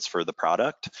for the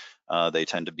product. They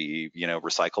tend to be,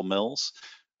 recycle mills.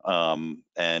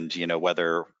 And,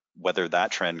 whether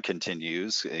that trend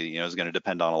continues, is going to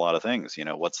depend on a lot of things.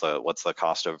 What's the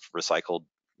cost of recycled,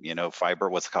 fiber?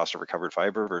 What's the cost of recovered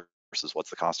fiber versus what's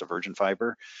the cost of virgin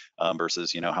fiber,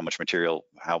 versus, how much material,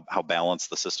 how balanced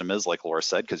the system is, like Laura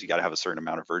said, because you got to have a certain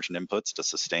amount of virgin inputs to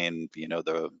sustain,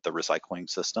 the recycling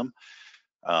system.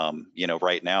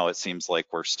 Right now it seems like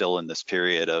we're still in this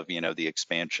period of, the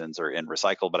expansions are in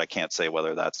recycle, but I can't say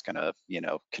whether that's going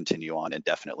to, continue on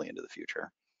indefinitely into the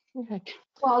future. Okay.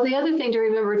 Well, the other thing to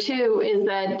remember too is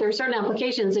that there are certain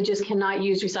applications that just cannot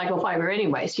use recycled fiber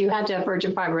anyway. So you have to have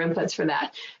virgin fiber inputs for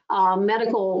that.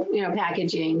 Medical,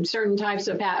 packaging, certain types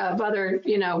of other,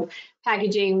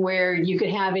 packaging where you could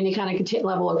have any kind of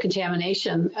level of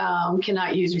contamination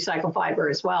cannot use recycled fiber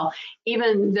as well.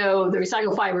 Even though the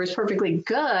recycled fiber is perfectly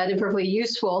good and perfectly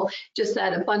useful, just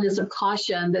that abundance of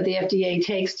caution that the FDA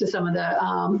takes to some of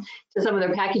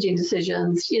their packaging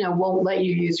decisions, won't let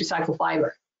you use recycled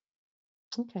fiber.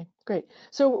 Okay, great.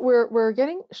 So we're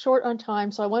getting short on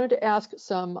time, so I wanted to ask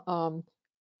some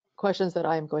questions that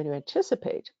I am going to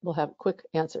anticipate. We'll have quick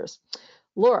answers.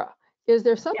 Laura, is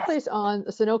there some place on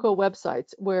the Sunoco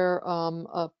websites where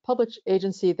a public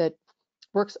agency that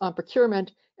works on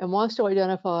procurement and wants to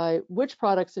identify which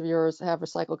products of yours have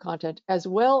recycled content, as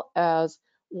well as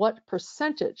what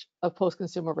percentage of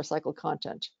post-consumer recycled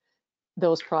content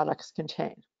those products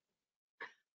contain?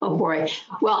 Oh boy.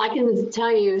 Well, I can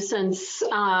tell you since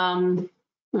there's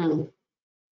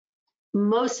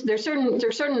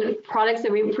certain products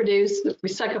that we produce,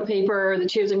 recycled paper, the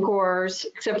tubes and cores,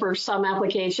 except for some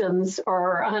applications,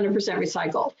 are 100%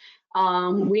 recycled.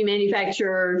 We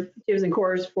manufacture tubes and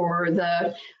cores for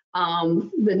the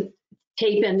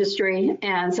tape industry,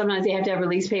 and sometimes they have to have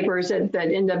release papers that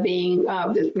end up being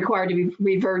required to be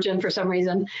read virgin for some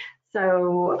reason.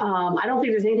 So I don't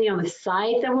think there's anything on the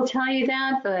site that will tell you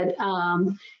that, but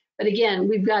again,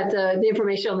 we've got the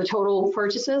information on the total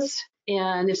purchases.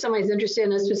 And if somebody's interested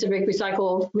in a specific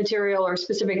recycled material or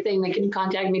specific thing, they can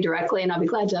contact me directly, and I'll be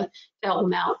glad to help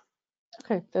them out.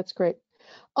 Okay, that's great.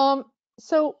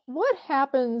 So what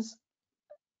happens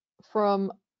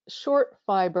from short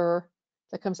fiber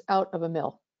that comes out of a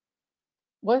mill?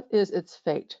 What is its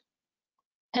fate?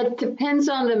 It depends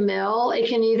on the mill. It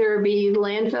can either be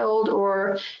landfilled,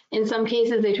 or in some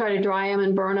cases they try to dry them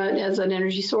and burn it as an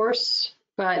energy source.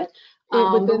 But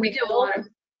we do a lot of,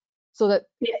 so that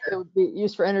it would be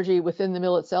used for energy within the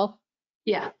mill itself?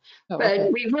 Yeah, oh, but okay.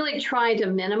 we really try to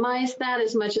minimize that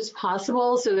as much as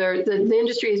possible. So the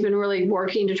industry has been really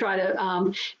working to try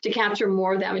to capture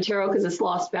more of that material because it's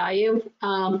lost value.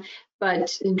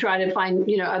 But and try to find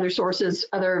other sources,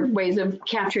 other ways of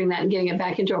capturing that and getting it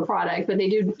back into a product. But they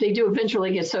do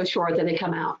eventually get so short that they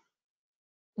come out.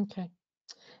 Okay.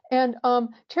 And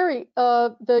Terry,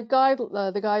 the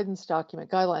guidance document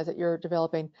guidelines that you're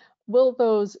developing, will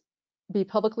those be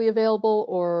publicly available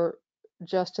or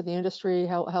just to the industry?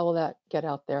 How will that get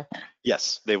out there?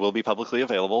 Yes, they will be publicly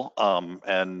available.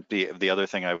 And the other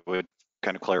thing I would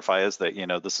kind of clarify is that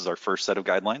this is our first set of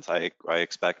guidelines. I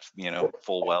expect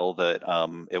full well that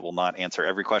it will not answer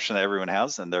every question that everyone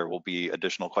has, and there will be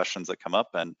additional questions that come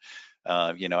up. And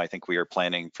I think we are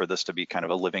planning for this to be kind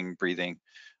of a living, breathing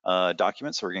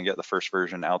document. So we're going to get the first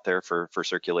version out there for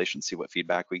circulation, see what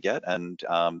feedback we get, and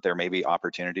there may be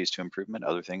opportunities to improvement,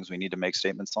 other things we need to make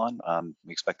statements on.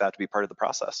 We expect that to be part of the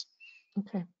process.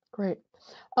 Okay, great.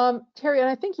 Terry, and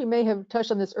I think you may have touched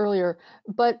on this earlier,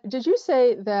 but did you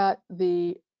say that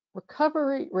the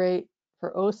recovery rate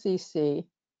for OCC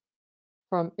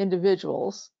from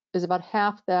individuals is about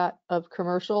half that of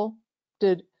commercial?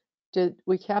 Did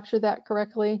we capture that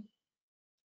correctly?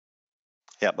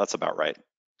 Yeah, that's about right.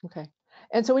 Okay.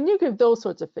 And so when you give those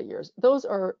sorts of figures, those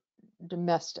are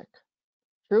domestic,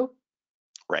 true?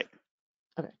 Right.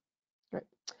 Okay, great.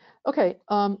 Okay,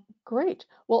 great.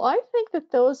 Well, I think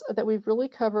that we've really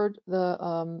covered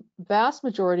the vast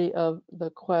majority of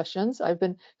the questions. I've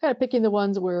been kind of picking the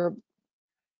ones where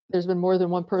there's been more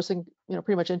than one person,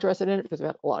 pretty much interested in it because we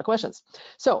had a lot of questions.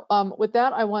 So with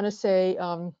that, I want to say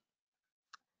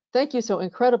thank you so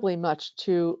incredibly much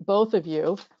to both of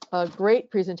you.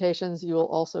 Great presentations. You will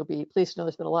also be pleased to know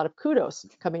there's been a lot of kudos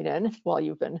coming in while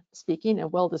you've been speaking,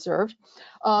 and well deserved.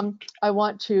 I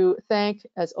want to thank,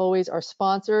 as always, our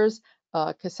sponsors,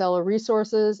 Casella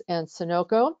Resources and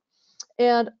Sunoco,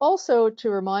 and also to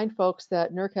remind folks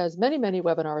that NERC has many, many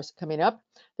webinars coming up.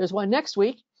 There's one next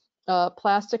week,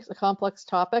 Plastics, a Complex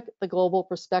Topic, the Global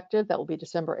Perspective. That will be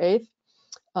December 8th.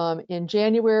 In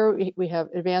January, we have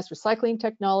Advanced Recycling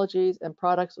Technologies and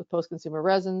Products with Post-Consumer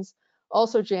Resins.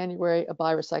 Also January, a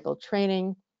Buy Recycle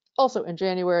Training. Also in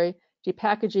January,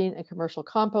 Depackaging and Commercial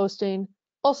Composting.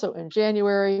 Also in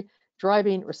January,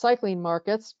 Driving Recycling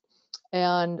Markets.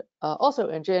 And also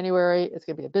in January, it's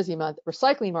going to be a busy month,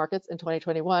 Recycling Markets in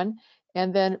 2021.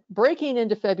 And then breaking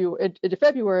into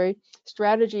February,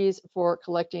 Strategies for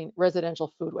Collecting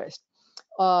Residential Food Waste.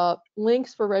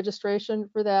 Links for registration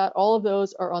for that, all of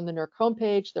those are on the NERC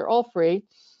homepage. They're all free.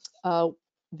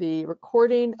 The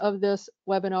recording of this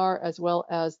webinar, as well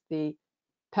as the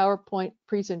PowerPoint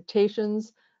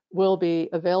presentations, will be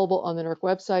available on the NERC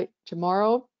website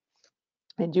tomorrow,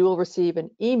 and you will receive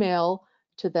an email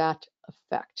to that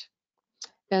effect.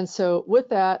 And so with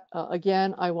that,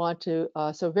 again, I want to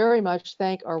so very much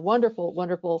thank our wonderful,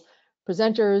 wonderful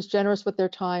presenters, generous with their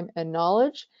time and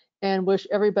knowledge, and wish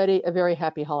everybody a very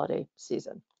happy holiday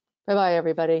season. Bye-bye,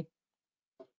 everybody.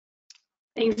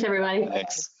 Thanks, everybody.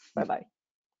 Thanks. Bye-bye.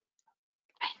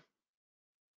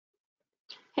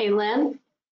 Hey, Lynn.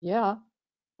 Yeah.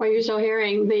 While you're still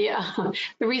hearing, the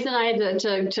reason I had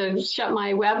to shut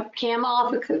my webcam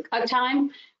off a time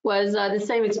was the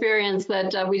same experience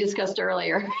that we discussed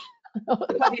earlier.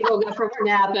 The puppy woke up from her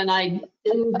nap and I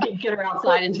didn't get her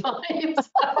outside in time. So.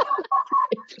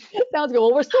 Sounds good.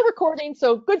 Well, we're still recording,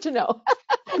 so good to know.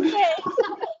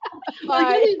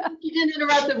 Well, you didn't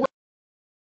interrupt the